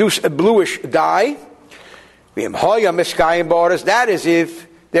they produce a bluish dye. That is if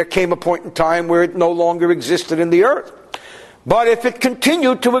there came a point in time where it no longer existed in the earth. But if it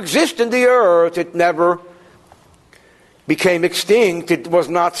continued to exist in the earth, it never became extinct. It was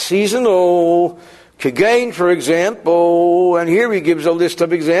not seasonal. Kagain, for example, and here he gives a list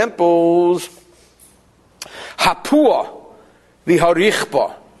of examples. Hapua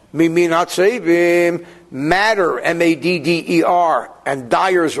v'harichpa mimin hatzevim, madder, M-A-D-D-E-R, and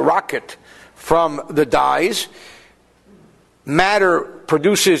dyer's rocket from the dyes. Madder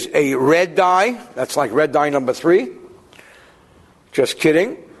produces a red dye. That's like red dye number 3. Just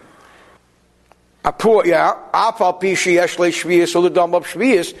kidding. Even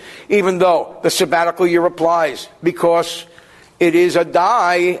though the sabbatical year applies, because it is a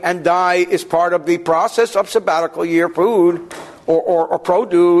dye, and dye is part of the process of sabbatical year food or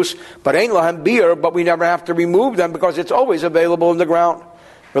produce, but ain't lahem beer, but we never have to remove them because it's always available in the ground.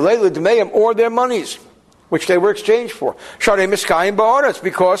 Related to mayim, or their monies, which they were exchanged for. Sharei miskayim ba'aretz,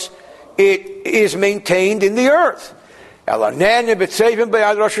 because it is maintained in the earth. You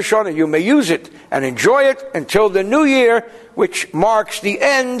may use it and enjoy it until the new year, which marks the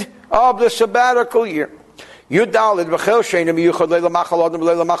end of the sabbatical year.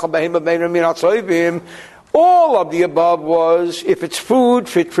 All of the above was if it's food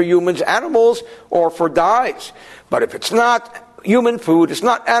fit for humans, animals, or for dyes. But if it's not human food, it's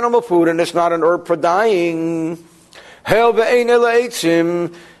not animal food, and it's not an herb for dyeing,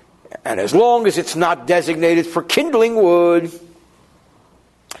 and as long as it's not designated for kindling wood,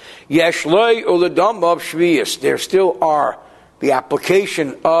 there still are the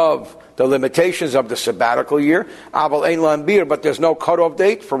application of the limitations of the sabbatical year, but there's no cutoff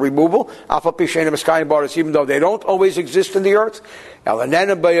date for removal, even though they don't always exist in the earth.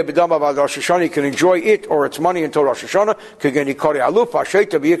 You can enjoy it or its money until Rosh Hashanah.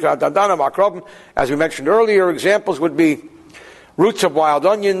 As we mentioned earlier, examples would be roots of wild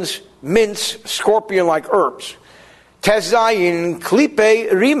onions, mints, scorpion-like herbs. Tezayin, klipe,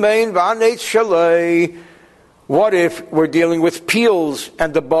 rimein, v'anetz shalei. What if we're dealing with peels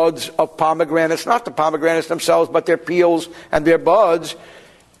and the buds of pomegranates? Not the pomegranates themselves, but their peels and their buds.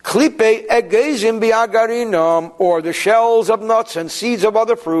 Klipe egezim biagarinam, or the shells of nuts and seeds of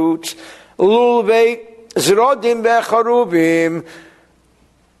other fruits. Lulve zrodim becharuvim,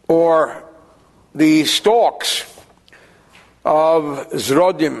 or the stalks of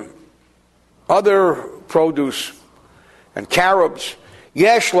zrodim, other produce, and carobs.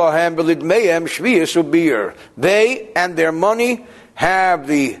 Yesh lahem b'lidmeihem shviyas ubir. They and their money have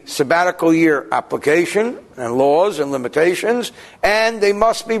the sabbatical year application and laws and limitations, and they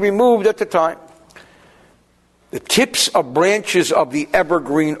must be removed at the time. The tips of branches of the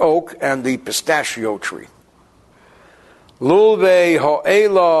evergreen oak and the pistachio tree. Lulve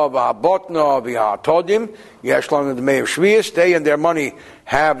ha'ela v'habotna v'ha'atodim yesh lahem b'lidmeihem shviyas. They and their money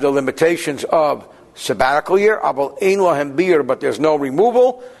have the limitations of sabbatical year, aval ein lahem bir, but there's no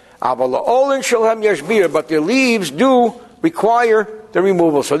removal. Aval la'olin shalhem yesh bir, but their leaves do require the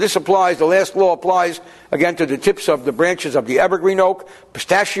removal. So this applies, the last law applies again to the tips of the branches of the evergreen oak,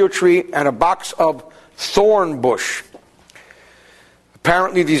 pistachio tree, and a box of thorn bush.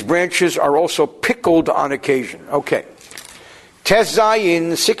 Apparently these branches are also pickled on occasion. Okay. Tes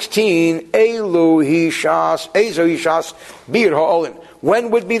Zayin 16, Elu Hishas, Ezo Hishas, Bir Ha'olin.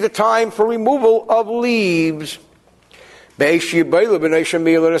 When would be the time for removal of leaves?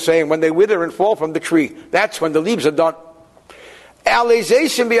 Saying when they wither and fall from the tree. That's when the leaves are done. What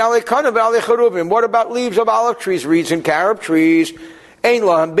about leaves of olive trees, reeds, and carob trees?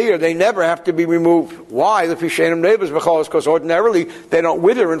 They never have to be removed. Why? Because ordinarily they don't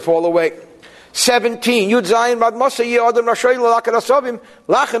wither and fall away. 17.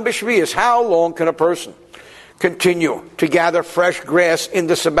 How long can a person continue to gather fresh grass in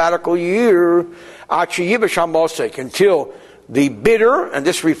the sabbatical year until the bitter, and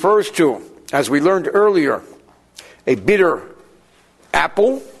this refers to, as we learned earlier, a bitter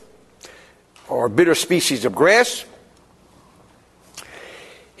apple or bitter species of grass.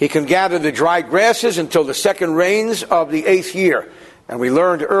 He can gather the dried grasses until the second rains of the 8th year. And we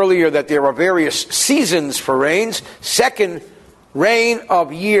learned earlier that there are various seasons for rains. Second rain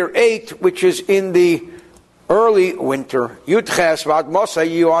of year 8, which is in the early winter. The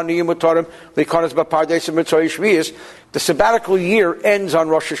sabbatical year ends on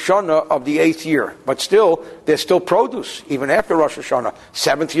Rosh Hashanah of the 8th year. But still, there's still produce, even after Rosh Hashanah.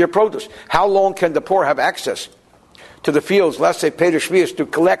 7th year produce. How long can the poor have access to the fields, let's say Peder Shvius, to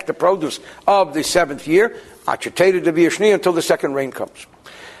collect the produce of the 7th year? Until the second rain comes.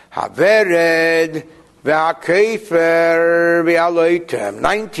 Havered v'akefer v'aloitem.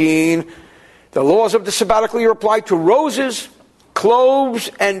 19. The laws of the sabbatical year apply to roses, cloves,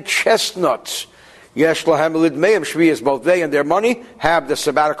 and chestnuts. Yesh lahem lidmeim shviyas. Both they and their money have the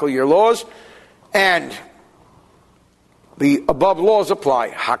sabbatical year laws, and the above laws apply.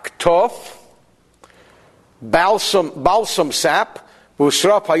 Haktof, balsam sap. They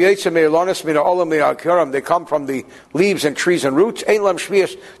come from the leaves and trees and roots.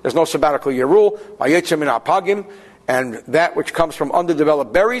 There's no sabbatical year rule. And that which comes from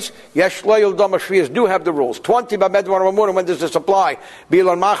underdeveloped berries. Do have the rules. 20. When does this apply?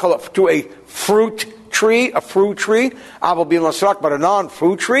 To a fruit tree, but a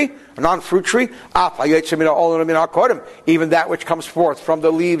non-fruit tree. Even that which comes forth from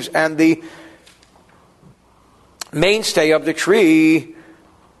the leaves and the mainstay of the tree,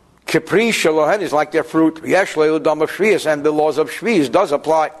 Kipri Shalohen, is like their fruit. Yesh le'udam of Shvius, and the laws of Shvius does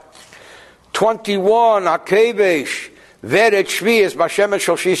apply. 21, Akevesh, Veret Shvius, Bashem and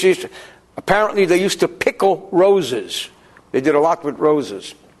Shoshish. Apparently they used to pickle roses. They did a lot with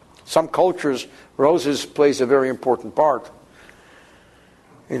roses. Some cultures, roses plays a very important part.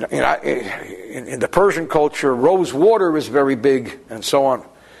 In the Persian culture, rose water is very big, and so on.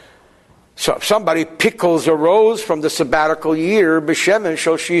 So if somebody pickles a rose from the sabbatical year, b'shem and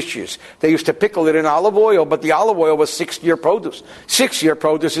shoshishis, they used to pickle it in olive oil, but the olive oil was 6-year produce. 6-year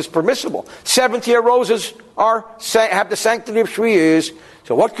produce is permissible. 7th-year roses have the sanctity of shviyas.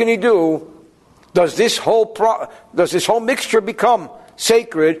 So what can he do? Does this whole mixture become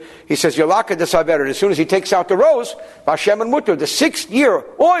sacred? He says, Yolaka de Saveret. As soon as he takes out the rose, Vashem and Mutter, the 6th-year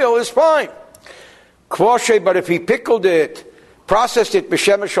oil is fine. Kvoshe, but if he pickled it, processed it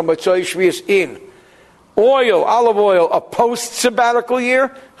in oil, olive oil, a post-sabbatical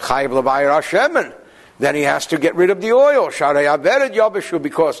year, then he has to get rid of the oil,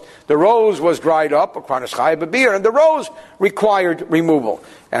 because the rose was dried up, and the rose required removal.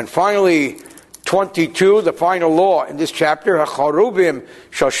 And finally, 22, the final law in this chapter, carobs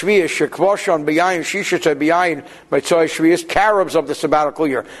of the sabbatical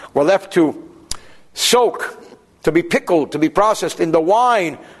year were left to soak, to be pickled, to be processed in the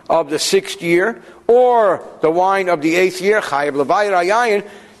wine of the 6th year, or the wine of the 8th year,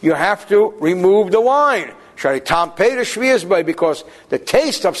 you have to remove the wine. Because the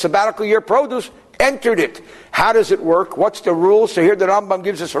taste of sabbatical year produce entered it. How does it work? What's the rule? So here the Rambam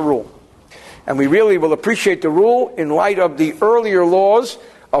gives us a rule. And we really will appreciate the rule in light of the earlier laws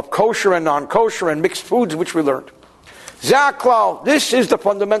of kosher and non-kosher and mixed foods which we learned. Zaklal, this is the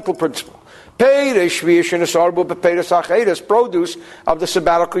fundamental principle. Produce of the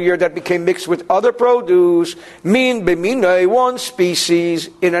sabbatical year that became mixed with other produce, one species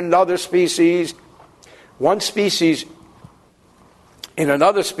in another species. One species in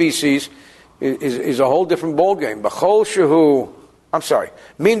another species is a whole different ballgame.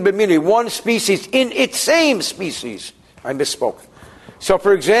 One species in its same species. I misspoke. So,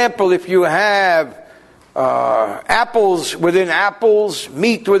 for example, if you have apples within apples,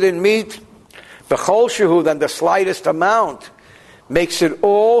 meat within meat, then the slightest amount makes it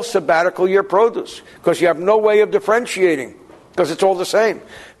all sabbatical year produce, because you have no way of differentiating, because it's all the same.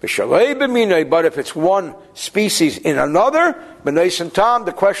 But if it's one species in another,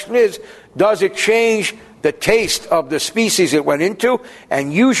 the question is, does it change the taste of the species it went into?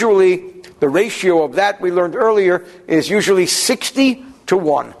 And usually, the ratio of that we learned earlier is usually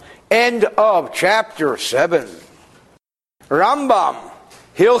 60-1. End of chapter 7. Rambam,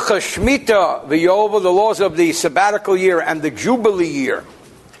 Hilcha Shemita v'Yovel, the laws of the sabbatical year and the Jubilee year.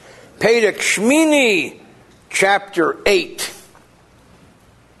 Perek Shmini, chapter 8.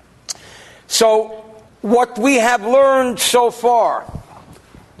 So, what we have learned so far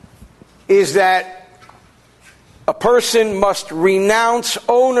is that a person must renounce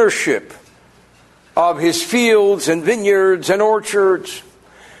ownership of his fields and vineyards and orchards.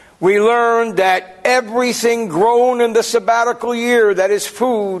 We learned that everything grown in the sabbatical year that is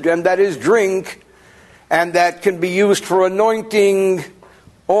food and that is drink and that can be used for anointing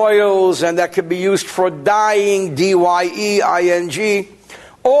oils and that can be used for dyeing, D-Y-E-I-N-G,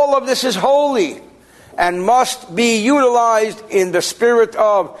 all of this is holy. and must be utilized in the spirit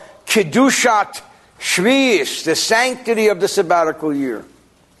of Kiddushat Shvius, the sanctity of the sabbatical year.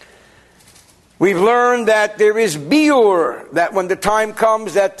 We've learned that there is biur, that when the time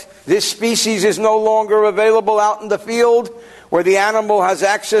comes that this species is no longer available out in the field, where the animal has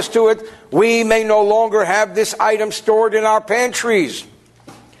access to it, we may no longer have this item stored in our pantries.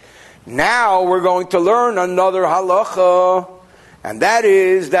 Now we're going to learn another halacha, and that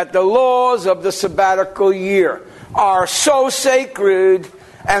is that the laws of the sabbatical year are so sacred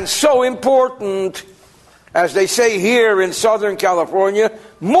and so important, as they say here in Southern California,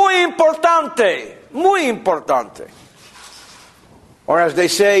 muy importante, muy importante. Or as they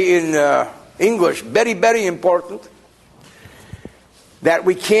say in English, very, very important, that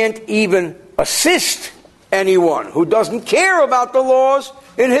we can't even assist anyone who doesn't care about the laws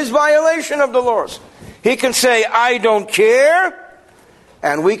in his violation of the laws. He can say, I don't care,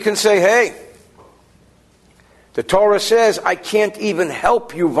 and we can say, hey, the Torah says, I can't even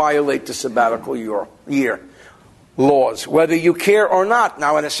help you violate the sabbatical year laws, whether you care or not.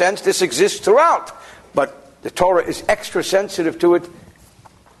 Now, in a sense, this exists throughout, but the Torah is extra sensitive to it,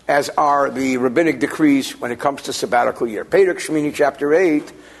 as are the rabbinic decrees when it comes to sabbatical year. Perek Shmini, chapter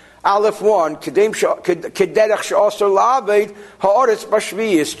 8, Aleph 1, Kederech she'asur la'aved ha'aretz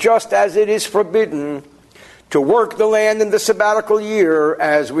b'shviyis, just as it is forbidden to work the land in the sabbatical year,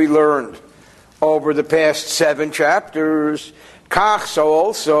 as we learned over the past 7 chapters. Kach,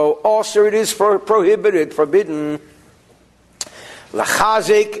 so also it is prohibited, forbidden,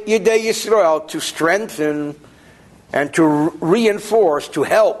 L'chazek Yidei Yisrael, to strengthen and to reinforce, to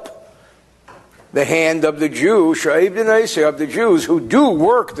help the hand of the Jews, of the Jews who do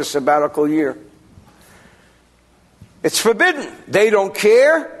work the sabbatical year. It's forbidden. They don't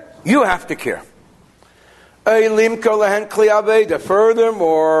care. You have to care.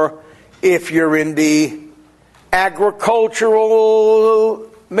 Furthermore, if you're in the agricultural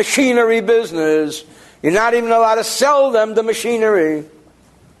machinery business, you're not even allowed to sell them the machinery.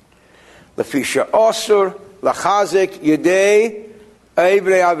 Lefisha Osur Lachazek Yedei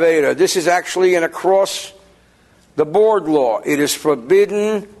Evrei Avera. This is actually an across the board law. It is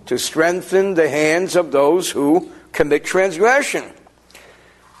forbidden to strengthen the hands of those who commit transgression.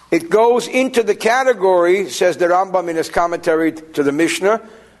 It goes into the category, says the Rambam in his commentary to the Mishnah,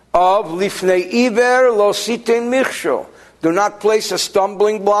 of Lifnei Iver Lo Siten Michshol. Do not place a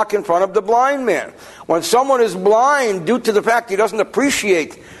stumbling block in front of the blind man. When someone is blind due to the fact he doesn't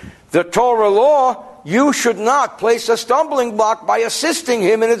appreciate the Torah law, you should not place a stumbling block by assisting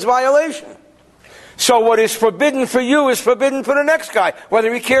him in its violation. So what is forbidden for you is forbidden for the next guy,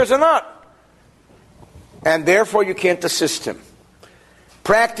 whether he cares or not. And therefore you can't assist him.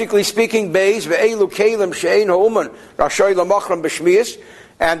 Practically speaking, Beis ve'elu kelim she'ein ha'uman rashay lamachram b'shmiyas,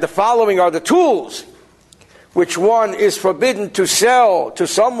 and the following are the tools which one is forbidden to sell to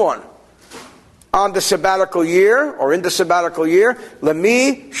someone on the sabbatical year, or in the sabbatical year,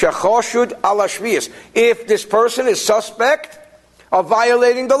 lemi shechoshud ala shviyas, if this person is suspect of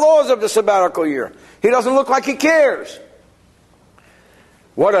violating the laws of the sabbatical year. He doesn't look like he cares.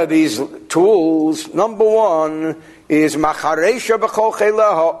 What are these tools? Number one is macharesha b'chol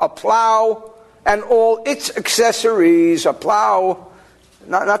cheleha, a plow and all its accessories. A plow,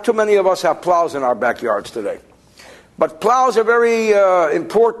 not too many of us have plows in our backyards today. But plows are very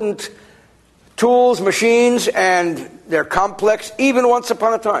important tools, machines, and they're complex, even once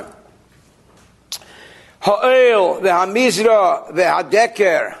upon a time. Ha'el, v'hamizra,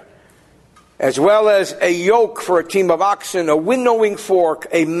 v'hadeker, as well as a yoke for a team of oxen, a winnowing fork,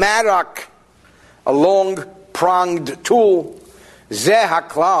 a mattock, a long-pronged tool. Zeh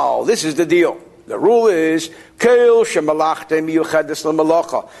haklal, this is the deal. The rule is, Keil shemalachtem miyuchedes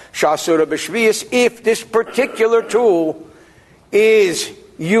l'malacha, shasura b'shviyas, if this particular tool is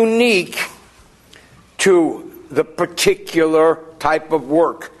unique to the particular type of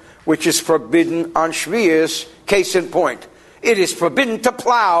work which is forbidden on Shviyas. Case in point, it is forbidden to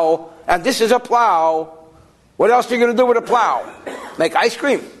plow, and this is a plow. What else are you going to do with a plow? Make ice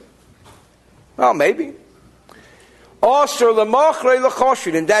cream? Well, maybe. Also, in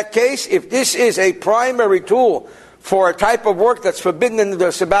that case, if this is a primary tool for a type of work that's forbidden in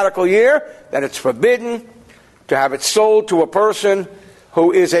the sabbatical year, then it's forbidden to have it sold to a person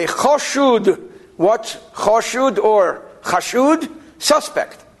who is a choshud. What? Choshud or chashud?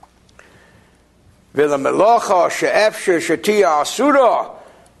 Suspect. But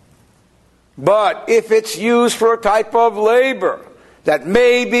if it's used for a type of labor, that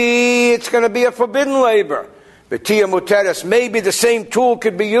maybe it's going to be a forbidden labor, maybe the same tool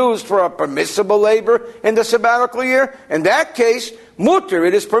could be used for a permissible labor in the sabbatical year. In that case, mutter,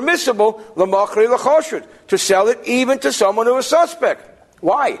 it is permissible, l'machri l'choshud, to sell it even to someone who is suspect.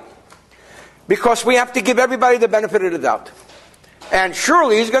 Why? Because we have to give everybody the benefit of the doubt. And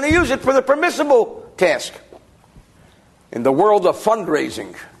surely he's going to use it for the permissible task. In the world of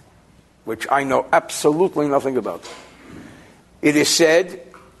fundraising, which I know absolutely nothing about, it is said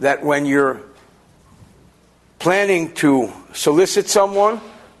that when you're planning to solicit someone,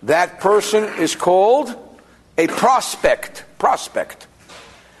 that person is called a prospect.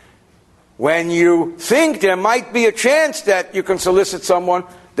 When you think there might be a chance that you can solicit someone,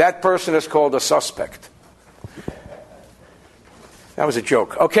 that person is called a suspect. That was a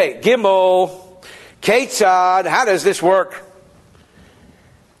joke. Okay, Gimel, Ketzad, how does this work?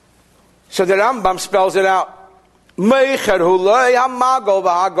 So the Rambam spells it out. He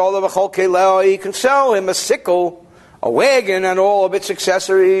can sell him a sickle, a wagon, and all of its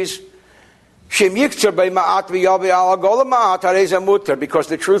accessories. Because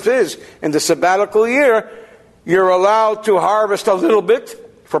the truth is, in the sabbatical year, you're allowed to harvest a little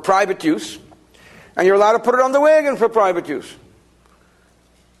bit for private use, and you're allowed to put it on the wagon for private use.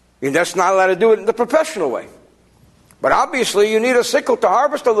 You're just not allowed to do it in the professional way. But obviously, you need a sickle to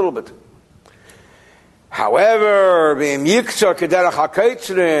harvest a little bit. However, this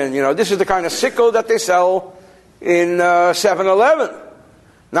is the kind of sickle that they sell in 7-Eleven,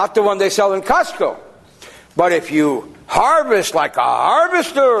 not the one they sell in Costco. But if you harvest like a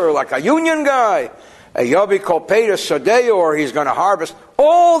harvester, like a union guy, a Yobi Kopeda Sadeo, or he's going to harvest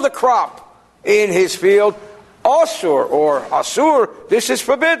all the crop in his field, Asur or Asur, this is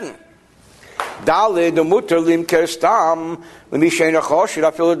forbidden. That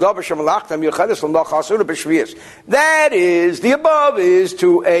is, the above is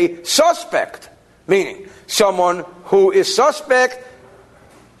to a suspect, meaning someone who is suspect,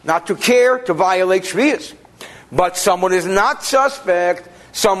 not to care, to violate Shvius. But someone is not suspect,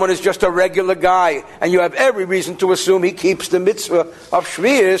 someone is just a regular guy, and you have every reason to assume he keeps the mitzvah of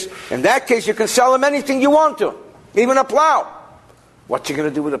Shvius. In that case, you can sell him anything you want to, even a plow. What's he going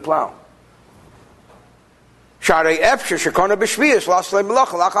to do with a plow? It's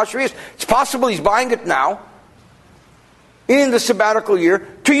possible he's buying it now, in the sabbatical year,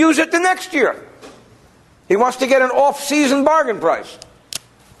 to use it the next year. He wants to get an off-season bargain price.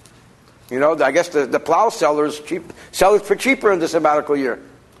 You know, I guess the plow sellers sell it for cheaper in the sabbatical year.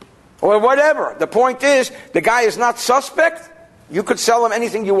 Or whatever. The point is, the guy is not suspect. You could sell him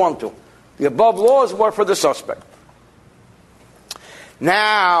anything you want to. The above law is more for the suspect.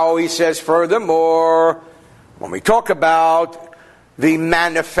 Now, he says, furthermore, when we talk about the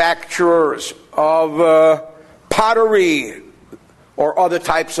manufacturers of pottery or other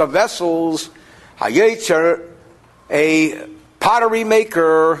types of vessels, hayetzer, a pottery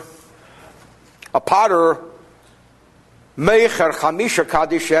maker, a potter, meicher chamisha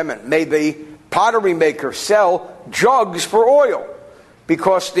kadishemen, may the pottery maker sell jugs for oil,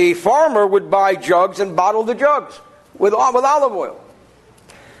 because the farmer would buy jugs and bottle the jugs with olive oil.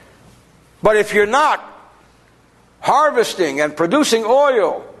 But if you're not harvesting and producing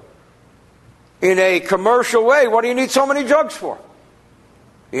oil in a commercial way, what do you need so many jugs for?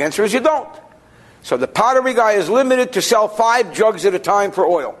 The answer is you don't. So the pottery guy is limited to sell 5 jugs at a time for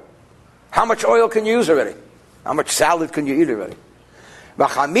oil. How much oil can you use already? How much salad can you eat already?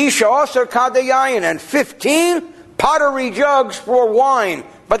 And 15 pottery jugs for wine.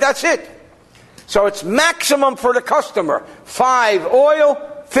 But that's it. So it's maximum for the customer. 5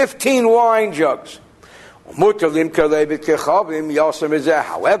 oil, 15 wine jugs. However,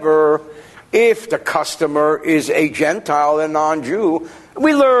 if the customer is a Gentile and non-Jew,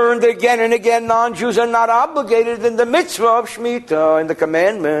 we learned again and again non-Jews are not obligated in the mitzvah of Shemita, in the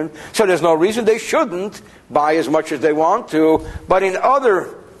commandment. So there's no reason they shouldn't buy as much as they want to. But in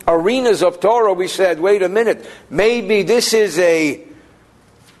other arenas of Torah, we said, wait a minute, maybe this is a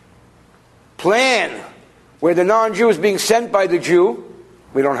plan where the non-Jew is being sent by the Jew.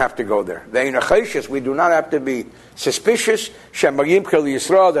 We don't have to go there. We do not have to be suspicious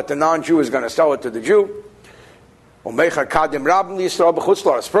that the non-Jew is going to sell it to the Jew.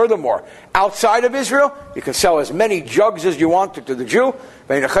 Furthermore, outside of Israel, you can sell as many jugs as you want to the Jew.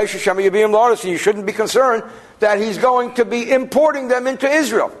 So you shouldn't be concerned that he's going to be importing them into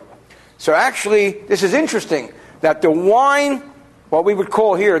Israel. So actually, this is interesting, that the wine, what we would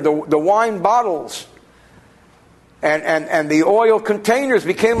call here, the wine bottles, and the oil containers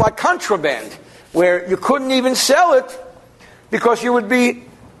became like contraband, where you couldn't even sell it because you would be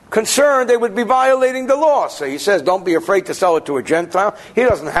concerned they would be violating the law. So he says, don't be afraid to sell it to a Gentile. He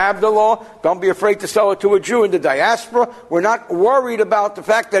doesn't have the law. Don't be afraid to sell it to a Jew in the diaspora. We're not worried about the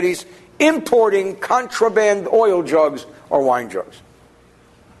fact that he's importing contraband oil jugs or wine jugs.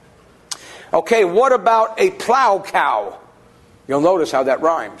 Okay, what about a plow cow? You'll notice how that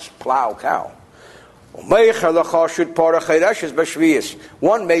rhymes, plow cow. One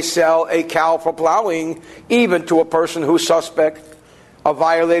may sell a cow for plowing even to a person who's suspect of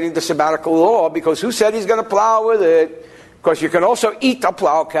violating the sabbatical law, because who said he's going to plow with it? Because you can also eat a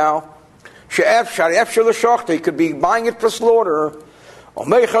plow cow. You could be buying it for slaughter.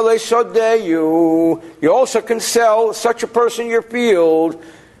 You also can sell such a person your field.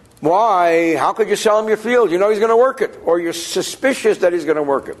 Why? How could you sell him your field? You know he's going to work it, or you're suspicious that he's going to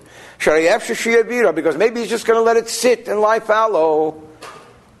work it. Because maybe he's just going to let it sit and lie fallow.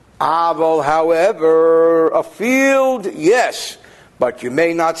 However, a field, yes, but you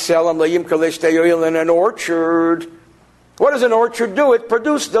may not sell him in an orchard. What does an orchard do? It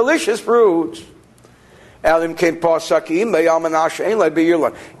produces delicious fruits. Unless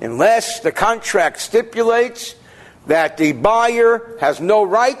the contract stipulates that the buyer has no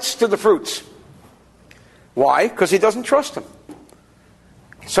rights to the fruits. Why? Because he doesn't trust him.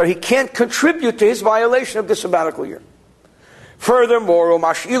 So he can't contribute to his violation of the sabbatical year. Furthermore,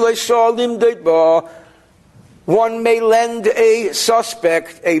 one may lend a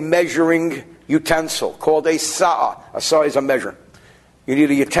suspect a measuring utensil called a saw. A saw is a measure. You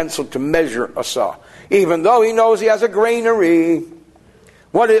need a utensil to measure a saw. Even though he knows he has a granary.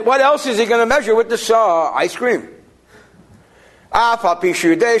 What else is he going to measure with the saw? Ice cream. Because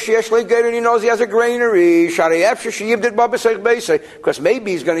he knows he has a granary. Because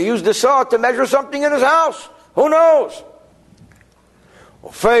maybe he's going to use the saw to measure something in his house. Who knows?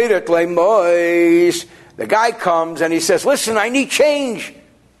 The guy comes and he says, listen, I need change.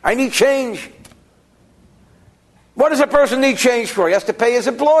 I need change. What does a person need change for? He has to pay his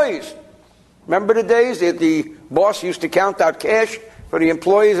employees. Remember the days that the boss used to count out cash for the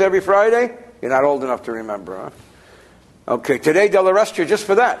employees every Friday? You're not old enough to remember, huh? Okay, today they'll arrest you just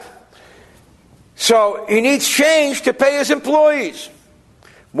for that. So he needs change to pay his employees.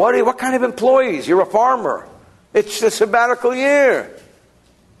 What kind of employees? You're a farmer. It's the sabbatical year.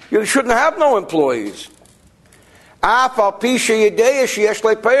 You shouldn't have no employees. Even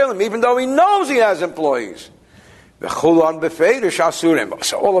though he knows he has employees. So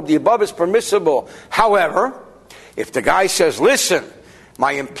all of the above is permissible. However, if the guy says, listen,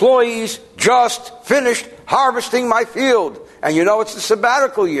 my employees just finished harvesting my field, and you know it's the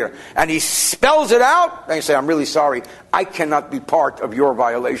sabbatical year, and he spells it out, then you say, I'm really sorry, I cannot be part of your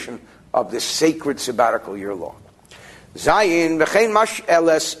violation of this sacred sabbatical year law. So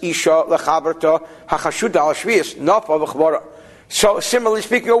similarly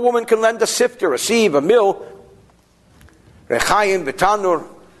speaking, a woman can lend a sifter, a sieve, a mill, even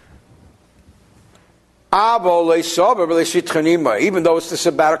though it's the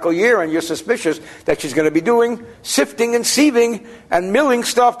sabbatical year and you're suspicious that she's going to be doing sifting and sieving and milling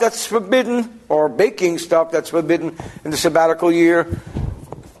stuff that's forbidden, or baking stuff that's forbidden in the sabbatical year.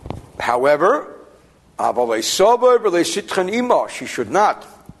 However, she should not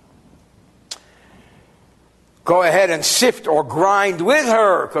go ahead and sift or grind with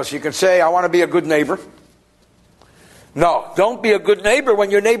her, because you can say, I want to be a good neighbor. No, don't be a good neighbor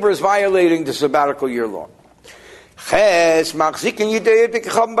when your neighbor is violating the sabbatical year law. There's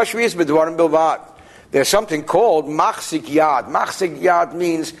something called machzik yad. Machzik yad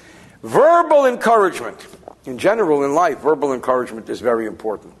means verbal encouragement. In general, in life, verbal encouragement is very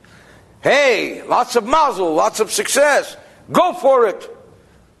important. Hey, lots of mazel, lots of success. Go for it.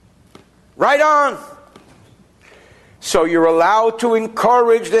 Right on. So you're allowed to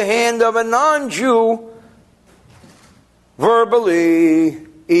encourage the hand of a non-Jew verbally,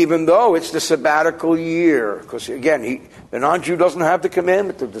 even though it's the sabbatical year. Because again, the non-Jew doesn't have the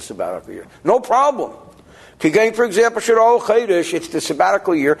commandment of the sabbatical year. No problem. Again, for example, it's the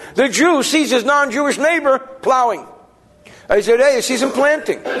sabbatical year. The Jew sees his non-Jewish neighbor plowing. He said, hey, he sees him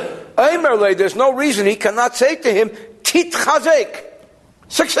planting. There's no reason he cannot say to him, Tit chazek,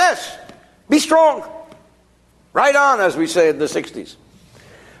 success, be strong. Right on, as we say in the 60s.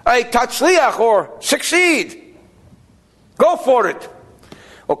 Hey, tatzliach, or succeed. Go for it.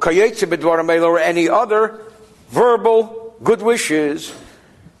 Or any other verbal good wishes.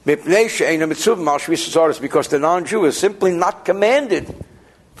 Because the non-Jew is simply not commanded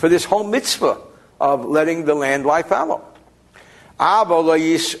for this whole mitzvah of letting the land lie fallow. But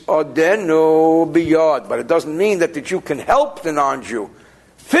it doesn't mean that the Jew can help the non-Jew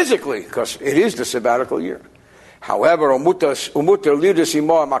physically, because it is the sabbatical year. However, when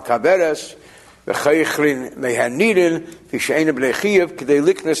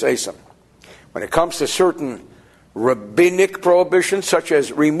it comes to certain rabbinic prohibitions, such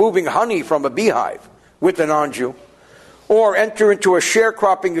as removing honey from a beehive with a non-Jew, or enter into a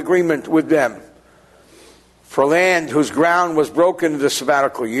sharecropping agreement with them for land whose ground was broken in the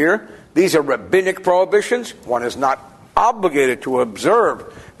sabbatical year. These are rabbinic prohibitions. One is not obligated to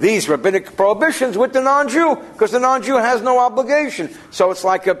observe these rabbinic prohibitions with the non-Jew, because the non-Jew has no obligation. So it's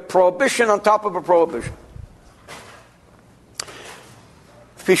like a prohibition on top of a prohibition.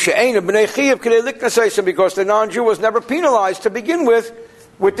 Because the non-Jew was never penalized to begin with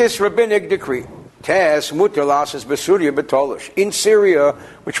this rabbinic decree. In Syria,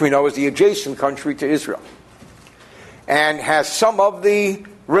 which we know is the adjacent country to Israel, and has some of the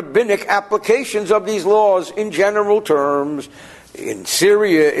rabbinic applications of these laws in general terms. In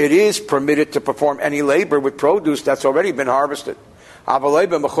Syria, it is permitted to perform any labor with produce that's already been harvested,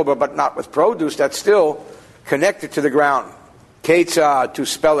 but not with produce that's still connected to the ground. Ketzah, to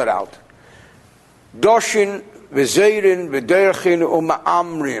spell it out. Doshin, v'zeirin, v'derchin,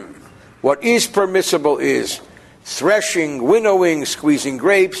 u'ma'amrim. What is permissible is threshing, winnowing, squeezing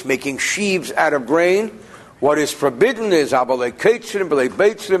grapes, making sheaves out of grain. What is forbidden is abalei ketzrim, belei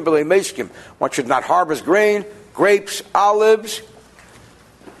beitzrim, belei meiskim. One should not harvest grain, grapes, olives,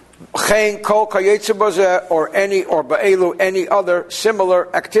 chen kol kayetze bazeh, or ba'elu, any other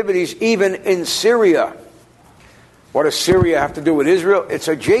similar activities, even in Syria. What does Syria have to do with Israel? It's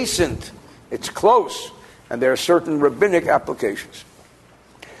adjacent, it's close, and there are certain rabbinic applications.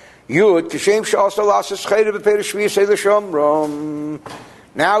 Yud, kishem she'asa lasas chayda b'peiros shviyas l'shomrom.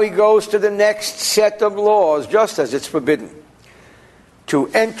 Now he goes to the next set of laws, just as it's forbidden to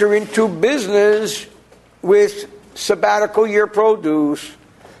enter into business with sabbatical year produce,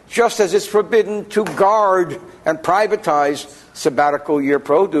 just as it's forbidden to guard and privatize sabbatical year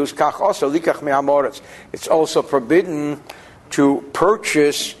produce. It's also forbidden to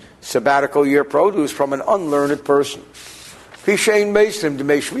purchase sabbatical year produce from an unlearned person.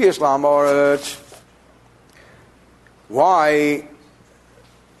 Why?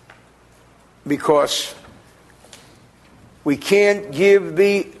 Because we can't give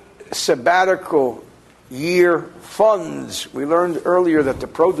the sabbatical year funds. We learned earlier that the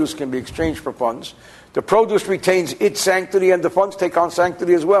produce can be exchanged for funds. The produce retains its sanctity and the funds take on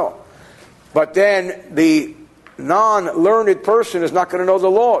sanctity as well. But then the non-learned person is not going to know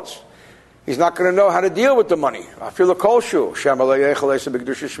the laws. He's not going to know how to deal with the money.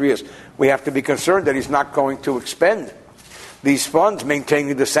 We have to be concerned that he's not going to expend these funds,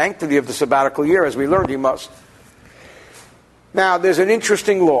 maintaining the sanctity of the sabbatical year. As we learned, he must. Now, there's an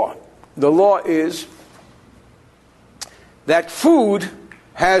interesting law. The law is that food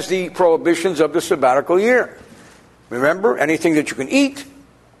has the prohibitions of the sabbatical year. Remember, anything that you can eat,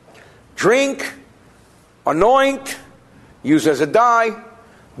 drink, anoint, use as a dye,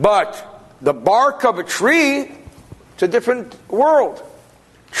 but the bark of a tree, it's a different world.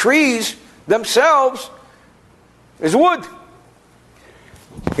 Trees themselves is wood.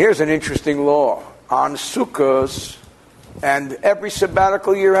 Here's an interesting law. On Sukkot, and every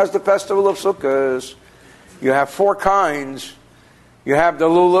sabbatical year has the festival of Sukkot, you have four kinds. You have the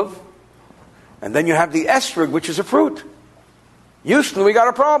lulav, and then you have the esrog, which is a fruit. Houston, we got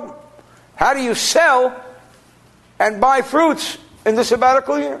a problem. How do you sell and buy fruits in the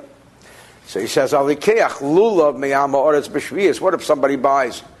sabbatical year? So he says, Alikeach lulav meyama oretz b'shviyas. What if somebody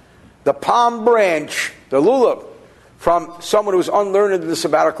buys the palm branch, the lulav, from someone who's unlearned in the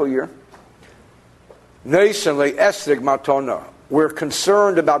sabbatical year? Neisan le esrig matona. We're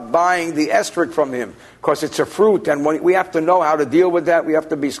concerned about buying the esrog from him because it's a fruit, and we have to know how to deal with that. We have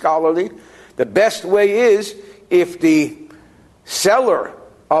to be scholarly. The best way is if the seller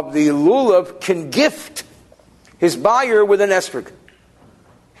of the lulav can gift his buyer with an esrog.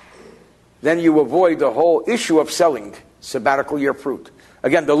 Then you avoid the whole issue of selling sabbatical year fruit.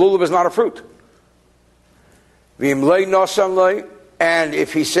 Again, the lulav is not a fruit. And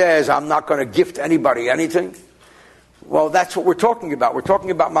if he says, I'm not going to gift anybody anything, well, that's what we're talking about. We're talking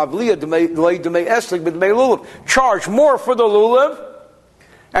about mavliya demei esrog b'demei lulav. Charge more for the lulav,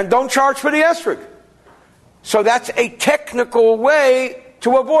 and don't charge for the esrog. So that's a technical way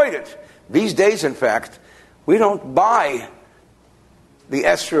to avoid it. These days, in fact, we don't buy the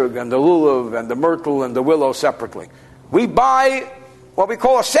esrog and the lulav and the myrtle and the willow separately. We buy what we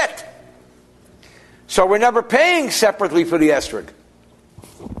call a set. So we're never paying separately for the esrog.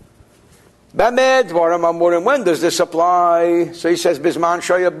 When does this apply? So he says,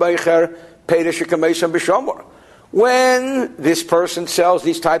 when this person sells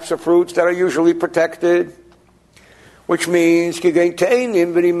these types of fruits that are usually protected, which means figs and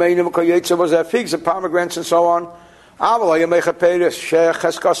pomegranates and so on. But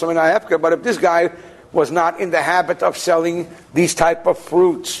if this guy was not in the habit of selling these type of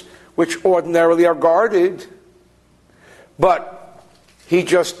fruits, which ordinarily are guarded, but he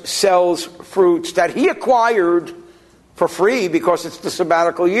just sells fruits that he acquired for free because it's the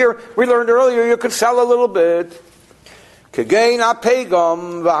sabbatical year. We learned earlier you could sell a little bit. Kegein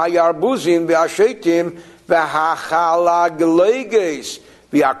apegam v'hayarbuzim v'ashetim v'hachalagleges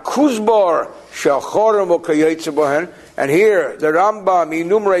v'akuzbar shelchorim v'kayetze bohen. And here the Rambam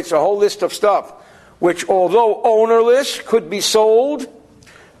enumerates a whole list of stuff which, although ownerless, could be sold: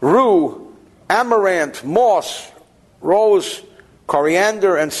 rue, amaranth, moss, rose,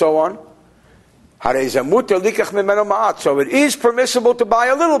 coriander, and so on. So it is permissible to buy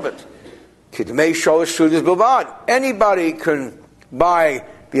a little bit. Anybody can buy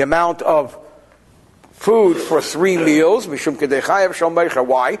the amount of food for 3 meals.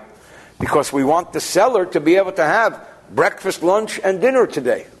 Why? Because we want the seller to be able to have breakfast, lunch, and dinner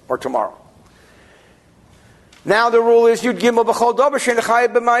today or tomorrow. Now the rule is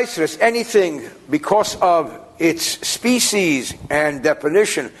anything, because of its species and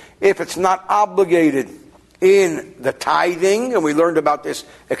definition, if it's not obligated in the tithing, and we learned about this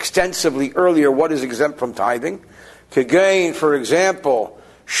extensively earlier, what is exempt from tithing. Kegain, for example,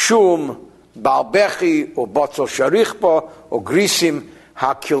 shum, balbechi, or botzol sharichba, or grisim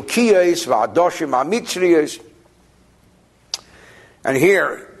hakilkiyes, va'adoshim hamitzriyes. And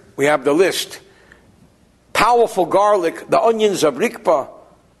here we have the list. Powerful garlic, the onions of rikpa,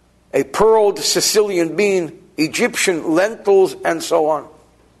 a pearled Sicilian bean, Egyptian lentils, and so on.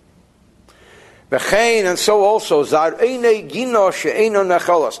 V'chein, and so also, zar'einei gino she'eino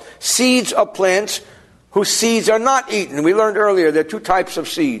nechelos, seeds of plants whose seeds are not eaten. We learned earlier there are 2 types of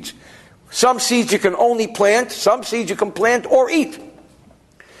seeds. Some seeds you can only plant, some seeds you can plant or eat.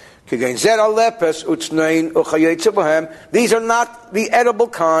 These are not the edible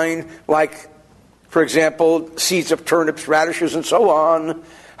kind, like, for example, seeds of turnips, radishes, and so on.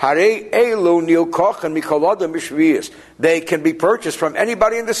 They can be purchased from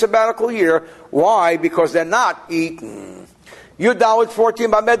anybody in the sabbatical year. Why? Because they're not eaten. Yudawit 14,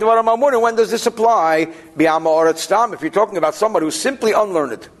 when does this apply? If you're talking about somebody who's simply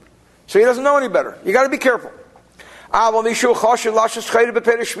unlearned, so he doesn't know any better. You got to be careful. But if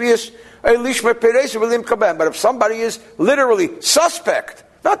somebody is literally suspect,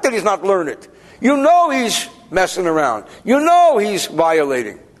 not that he's not learned, you know he's messing around, you know he's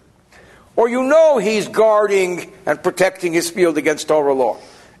violating, or you know he's guarding and protecting his field against Torah law.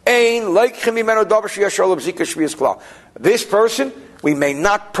 This person, we may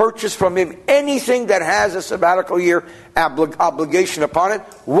not purchase from him anything that has a sabbatical year obligation upon it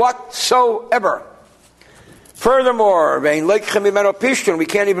whatsoever. Furthermore, we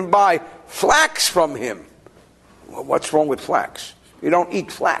can't even buy flax from him. Well, what's wrong with flax? You don't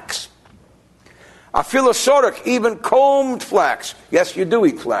eat flax. Afilosorek, even combed flax. Yes, you do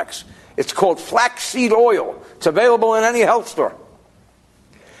eat flax. It's called flaxseed oil. It's available in any health store.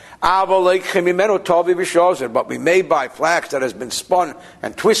 But we may buy flax that has been spun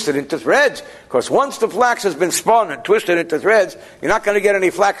and twisted into threads, because once the flax has been spun and twisted into threads, you're not going to get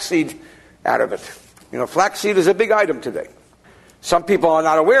any flaxseed out of it. You know, flaxseed is a big item today. Some people are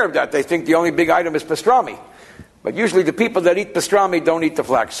not aware of that. They think the only big item is pastrami. But usually the people that eat pastrami don't eat the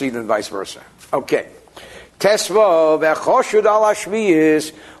flaxseed and vice versa. Okay. Tesva v'choshud al hashvi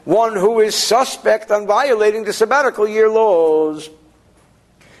is one who is suspect on violating the sabbatical year laws.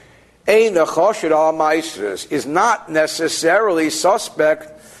 Ein choshud al ma'isros is not necessarily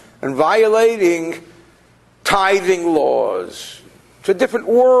suspect in violating tithing laws. It's a different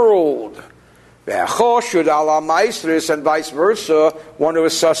world. V'choshud al ma'isros and vice versa, one who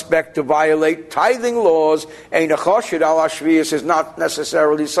is suspect to violate tithing laws. Ein choshud al hashvi is not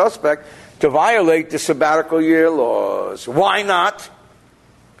necessarily suspect to violate the sabbatical year laws. Why not?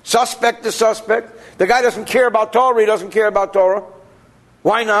 Suspect is suspect. The guy doesn't care about Torah, he doesn't care about Torah.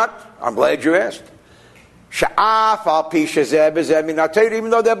 Why not? I'm glad you asked. Even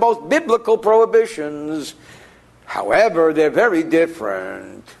though they're both biblical prohibitions, however, they're very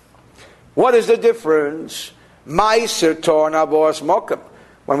different. What is the difference? When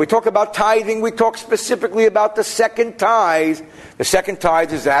we talk about tithing, we talk specifically about the second tithe. The second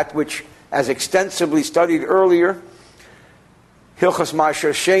tithe is that which, as extensively studied earlier, Hilchas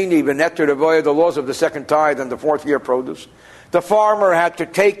Masher Sheni, Benetter Devoya, the laws of the second tithe and the 4th year produce. The farmer had to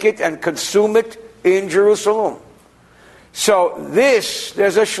take it and consume it in Jerusalem. So there's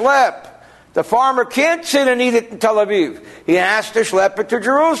a schlep. The farmer can't sit and eat it in Tel Aviv. He has to schlep it to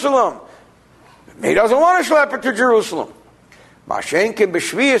Jerusalem. He doesn't want to schlep it to Jerusalem. Mashenkin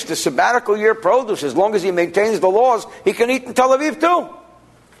B'Shviyas, the sabbatical year produce, as long as he maintains the laws, he can eat in Tel Aviv too.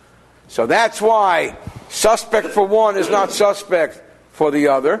 So that's why suspect for one is not suspect for the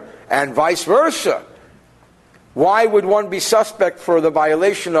other, and vice versa. Why would one be suspect for the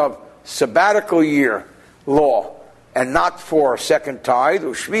violation of sabbatical year law and not for second tithe?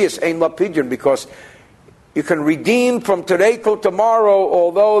 Ushvius ein lapidyon, because you can redeem from today till tomorrow,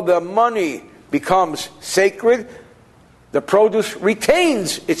 although the money becomes sacred, the produce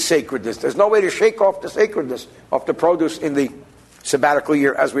retains its sacredness. There's no way to shake off the sacredness of the produce in the sabbatical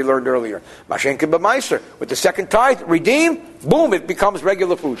year, as we learned earlier. Mashenke b'meiser, with the second tithe, redeem, boom, it becomes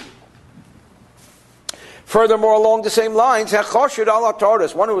regular food. Furthermore, along the same lines, hechoshed ala Torah,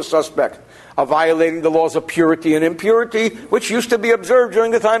 one who is suspect of violating the laws of purity and impurity, which used to be observed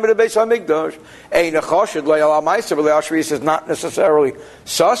during the time of the Beis Hamikdash. Ein hechoshed le'al meiser v'le'ashvius is not necessarily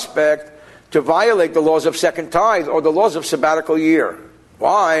suspect to violate the laws of second tithe or the laws of sabbatical year.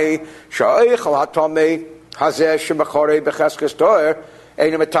 Why? Because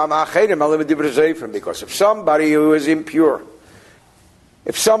if somebody who is impure,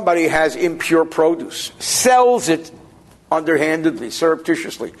 if somebody has impure produce, sells it underhandedly,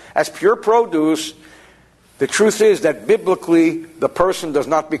 surreptitiously, as pure produce, the truth is that biblically the person does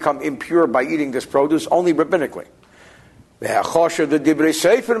not become impure by eating this produce, only rabbinically. The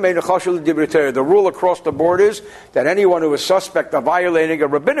rule across the board is that anyone who is suspect of violating a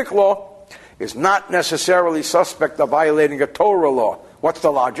rabbinic law is not necessarily suspect of violating a Torah law. What's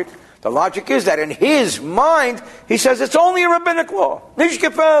the logic? The logic is that in his mind, he says it's only a rabbinic law. Nish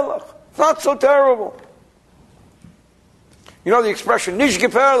gefährlich. It's not so terrible. You know the expression, nish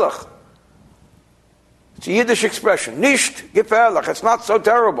gefährlich. It's a Yiddish expression. Nicht gefährlich. It's not so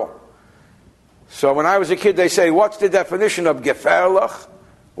terrible. So when I was a kid, they say, what's the definition of gefährlich?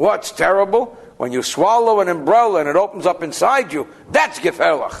 What's terrible? When you swallow an umbrella and it opens up inside you, that's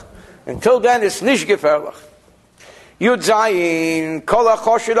gefährlich. Until then, it's nish gefährlich. Yud Zayin, kol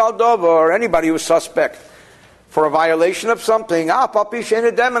hachoshed al dover, anybody who's suspect for a violation of something,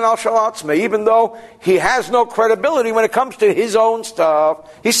 even though he has no credibility when it comes to his own stuff,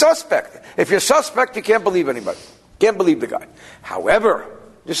 he's suspect. If you're suspect, you can't believe anybody. Can't believe the guy. However,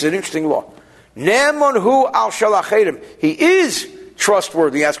 this is an interesting law. Ne'emun hu al shalachedim. He is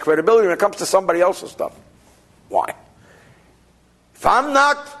trustworthy, he has credibility when it comes to somebody else's stuff. Why? If I'm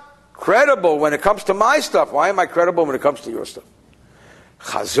not credible when it comes to my stuff, why am I credible when it comes to your stuff?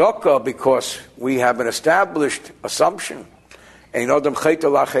 Chazaka, because we have an established assumption. No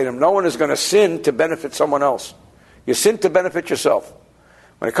one is going to sin to benefit someone else. You sin to benefit yourself.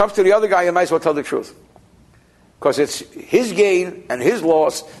 When it comes to the other guy, you might as well tell the truth. Because it's his gain and his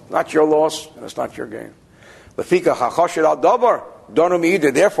loss, not your loss, and it's not your gain. Therefore,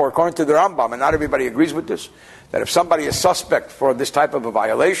 according to the Rambam, and not everybody agrees with this, that if somebody is suspect for this type of a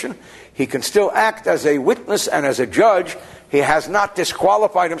violation, he can still act as a witness and as a judge. He has not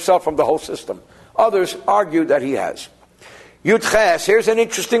disqualified himself from the whole system. Others argue that he has. Yud Ches, here's an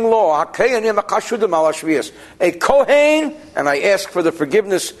interesting law. A Kohen, and I ask for the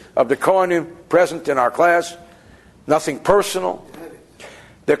forgiveness of the Kohanim present in our class, nothing personal.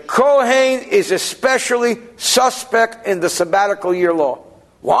 The Kohen is especially suspect in the sabbatical year law.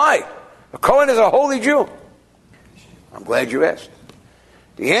 Why? The Kohen is a holy Jew. I'm glad you asked.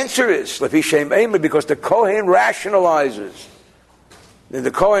 The answer is, because the Kohen rationalizes. Then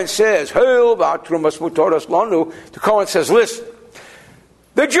the Kohen says, the Kohen says, listen,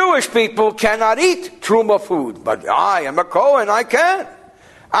 the Jewish people cannot eat Truma food, but I am a Kohen, I can.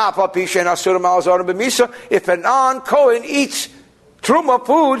 If a non-Kohen eats Truma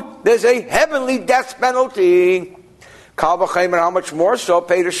food, there's a heavenly death penalty. How much more so,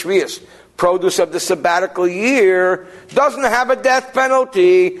 Peter Shvius, produce of the sabbatical year, doesn't have a death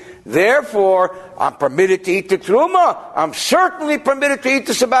penalty. Therefore, I'm permitted to eat the Truma. I'm certainly permitted to eat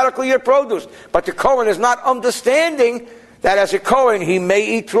the sabbatical year produce. But the Kohen is not understanding that as a Kohen he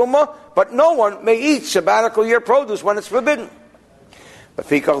may eat Truma, but no one may eat sabbatical year produce when it's forbidden.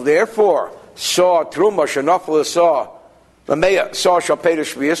 Therefore, saw Truma, Shanafla saw, Lameya saw Shapeda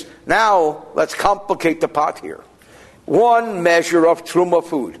Shvius. Now, let's complicate the pot here. One measure of Truma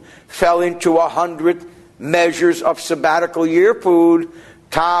food fell into 100 measures of sabbatical year food.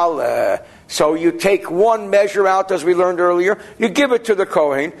 So you take one measure out, as we learned earlier, you give it to the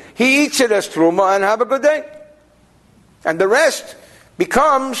Kohen, he eats it as Truma, and have a good day. And the rest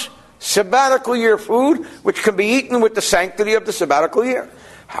becomes sabbatical year food, which can be eaten with the sanctity of the sabbatical year.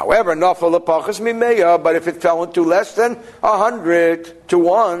 However, nafal lepachas mimeya, but if it fell into less than 100 to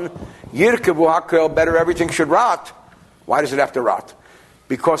 1, yirkevu hakel, better everything should rot. Why does it have to rot?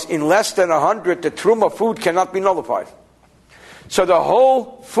 Because in less than 100, the Truma food cannot be nullified. So the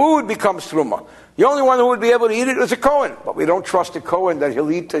whole food becomes Truma. The only one who would be able to eat it is a Kohen. But we don't trust a Kohen that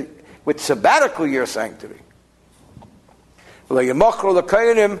he'll eat it with sabbatical year sanctity.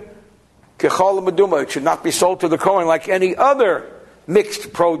 Kechol meduma, it should not be sold to the Kohen like any other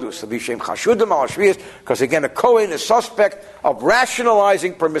mixed produce. Because again, a Kohen is suspect of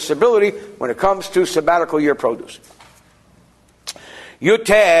rationalizing permissibility when it comes to sabbatical year produce.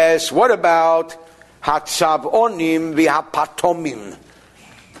 Yutes, what about hatzavonim v'hapatomim?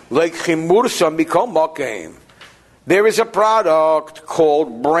 Like chimursa mikom makim. There is a product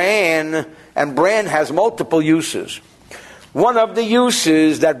called bran, and bran has multiple uses. One of the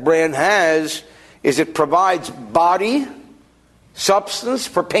uses that bran has is it provides body substance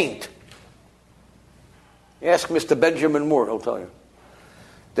for paint. Ask Mr. Benjamin Moore, he'll tell you.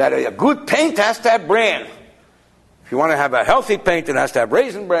 That a good paint has to have bran. If you want to have a healthy paint, it has to have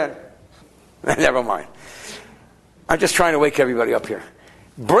raisin bran. Never mind. I'm just trying to wake everybody up here.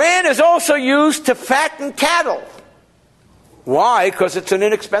 Bran is also used to fatten cattle. Why? Because it's an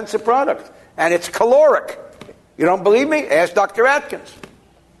inexpensive product. And it's caloric. You don't believe me? Ask Dr. Atkins.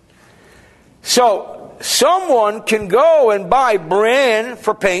 So, someone can go and buy bran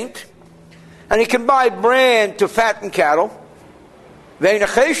for paint, and he can buy bran to fatten cattle. He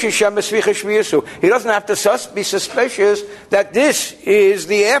doesn't have to be suspicious that this is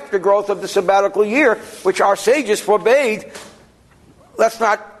the aftergrowth of the sabbatical year, which our sages forbade. Let's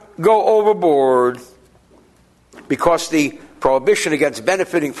not go overboard, because the prohibition against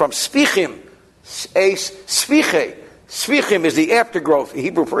benefiting from spichim, Svichim is the aftergrowth,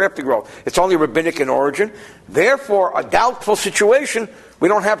 Hebrew for aftergrowth. It's only rabbinic in origin. Therefore, a doubtful situation, we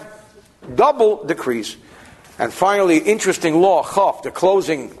don't have double decrees. And finally, interesting law, Chaf, the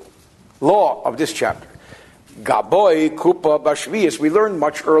closing law of this chapter. Gaboy Kupa Bashvias. We learned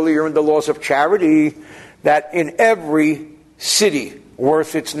much earlier in the laws of charity that in every city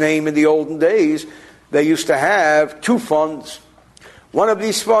worth its name in the olden days, they used to have two funds. One of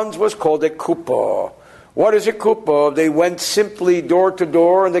these funds was called a kupa. What is a kupa? They went simply door to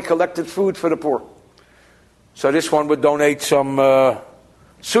door and they collected food for the poor. So this one would donate some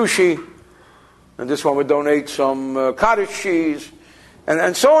sushi, and this one would donate some cottage cheese,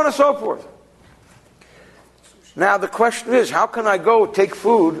 and so on and so forth. Now the question is, how can I go take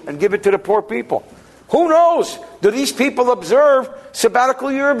food and give it to the poor people? Who knows? Do these people observe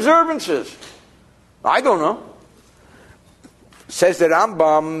sabbatical year observances? I don't know. Says that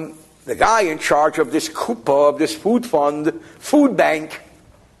Rambam, the guy in charge of this kupa, of this food fund, food bank,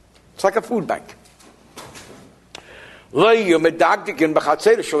 it's like a food bank.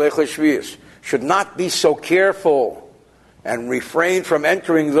 Should not be so careful and refrain from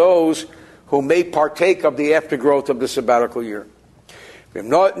entering those who may partake of the aftergrowth of the sabbatical year.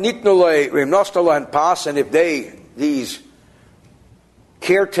 And if these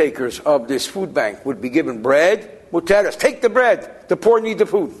caretakers of this food bank would be given bread, muteres, take the bread, the poor need the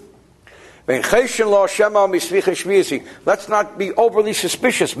food. Let's not be overly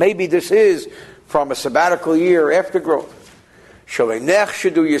suspicious. Maybe this is from a sabbatical year aftergrowth.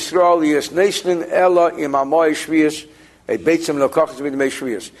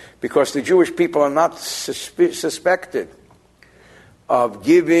 Because the Jewish people are not suspected of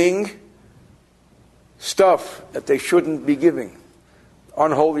giving stuff that they shouldn't be giving,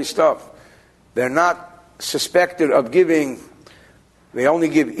 unholy stuff. They're not suspected of giving, they only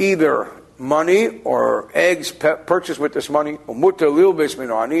give either money or eggs purchased with this money.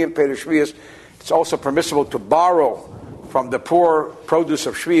 It's also permissible to borrow from the poor produce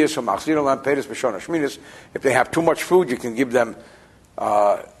of Shvius, if they have too much food, you can give them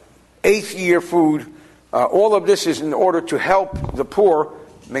 8th year food. All of this is in order to help the poor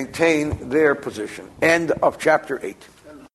maintain their position. End of chapter 8.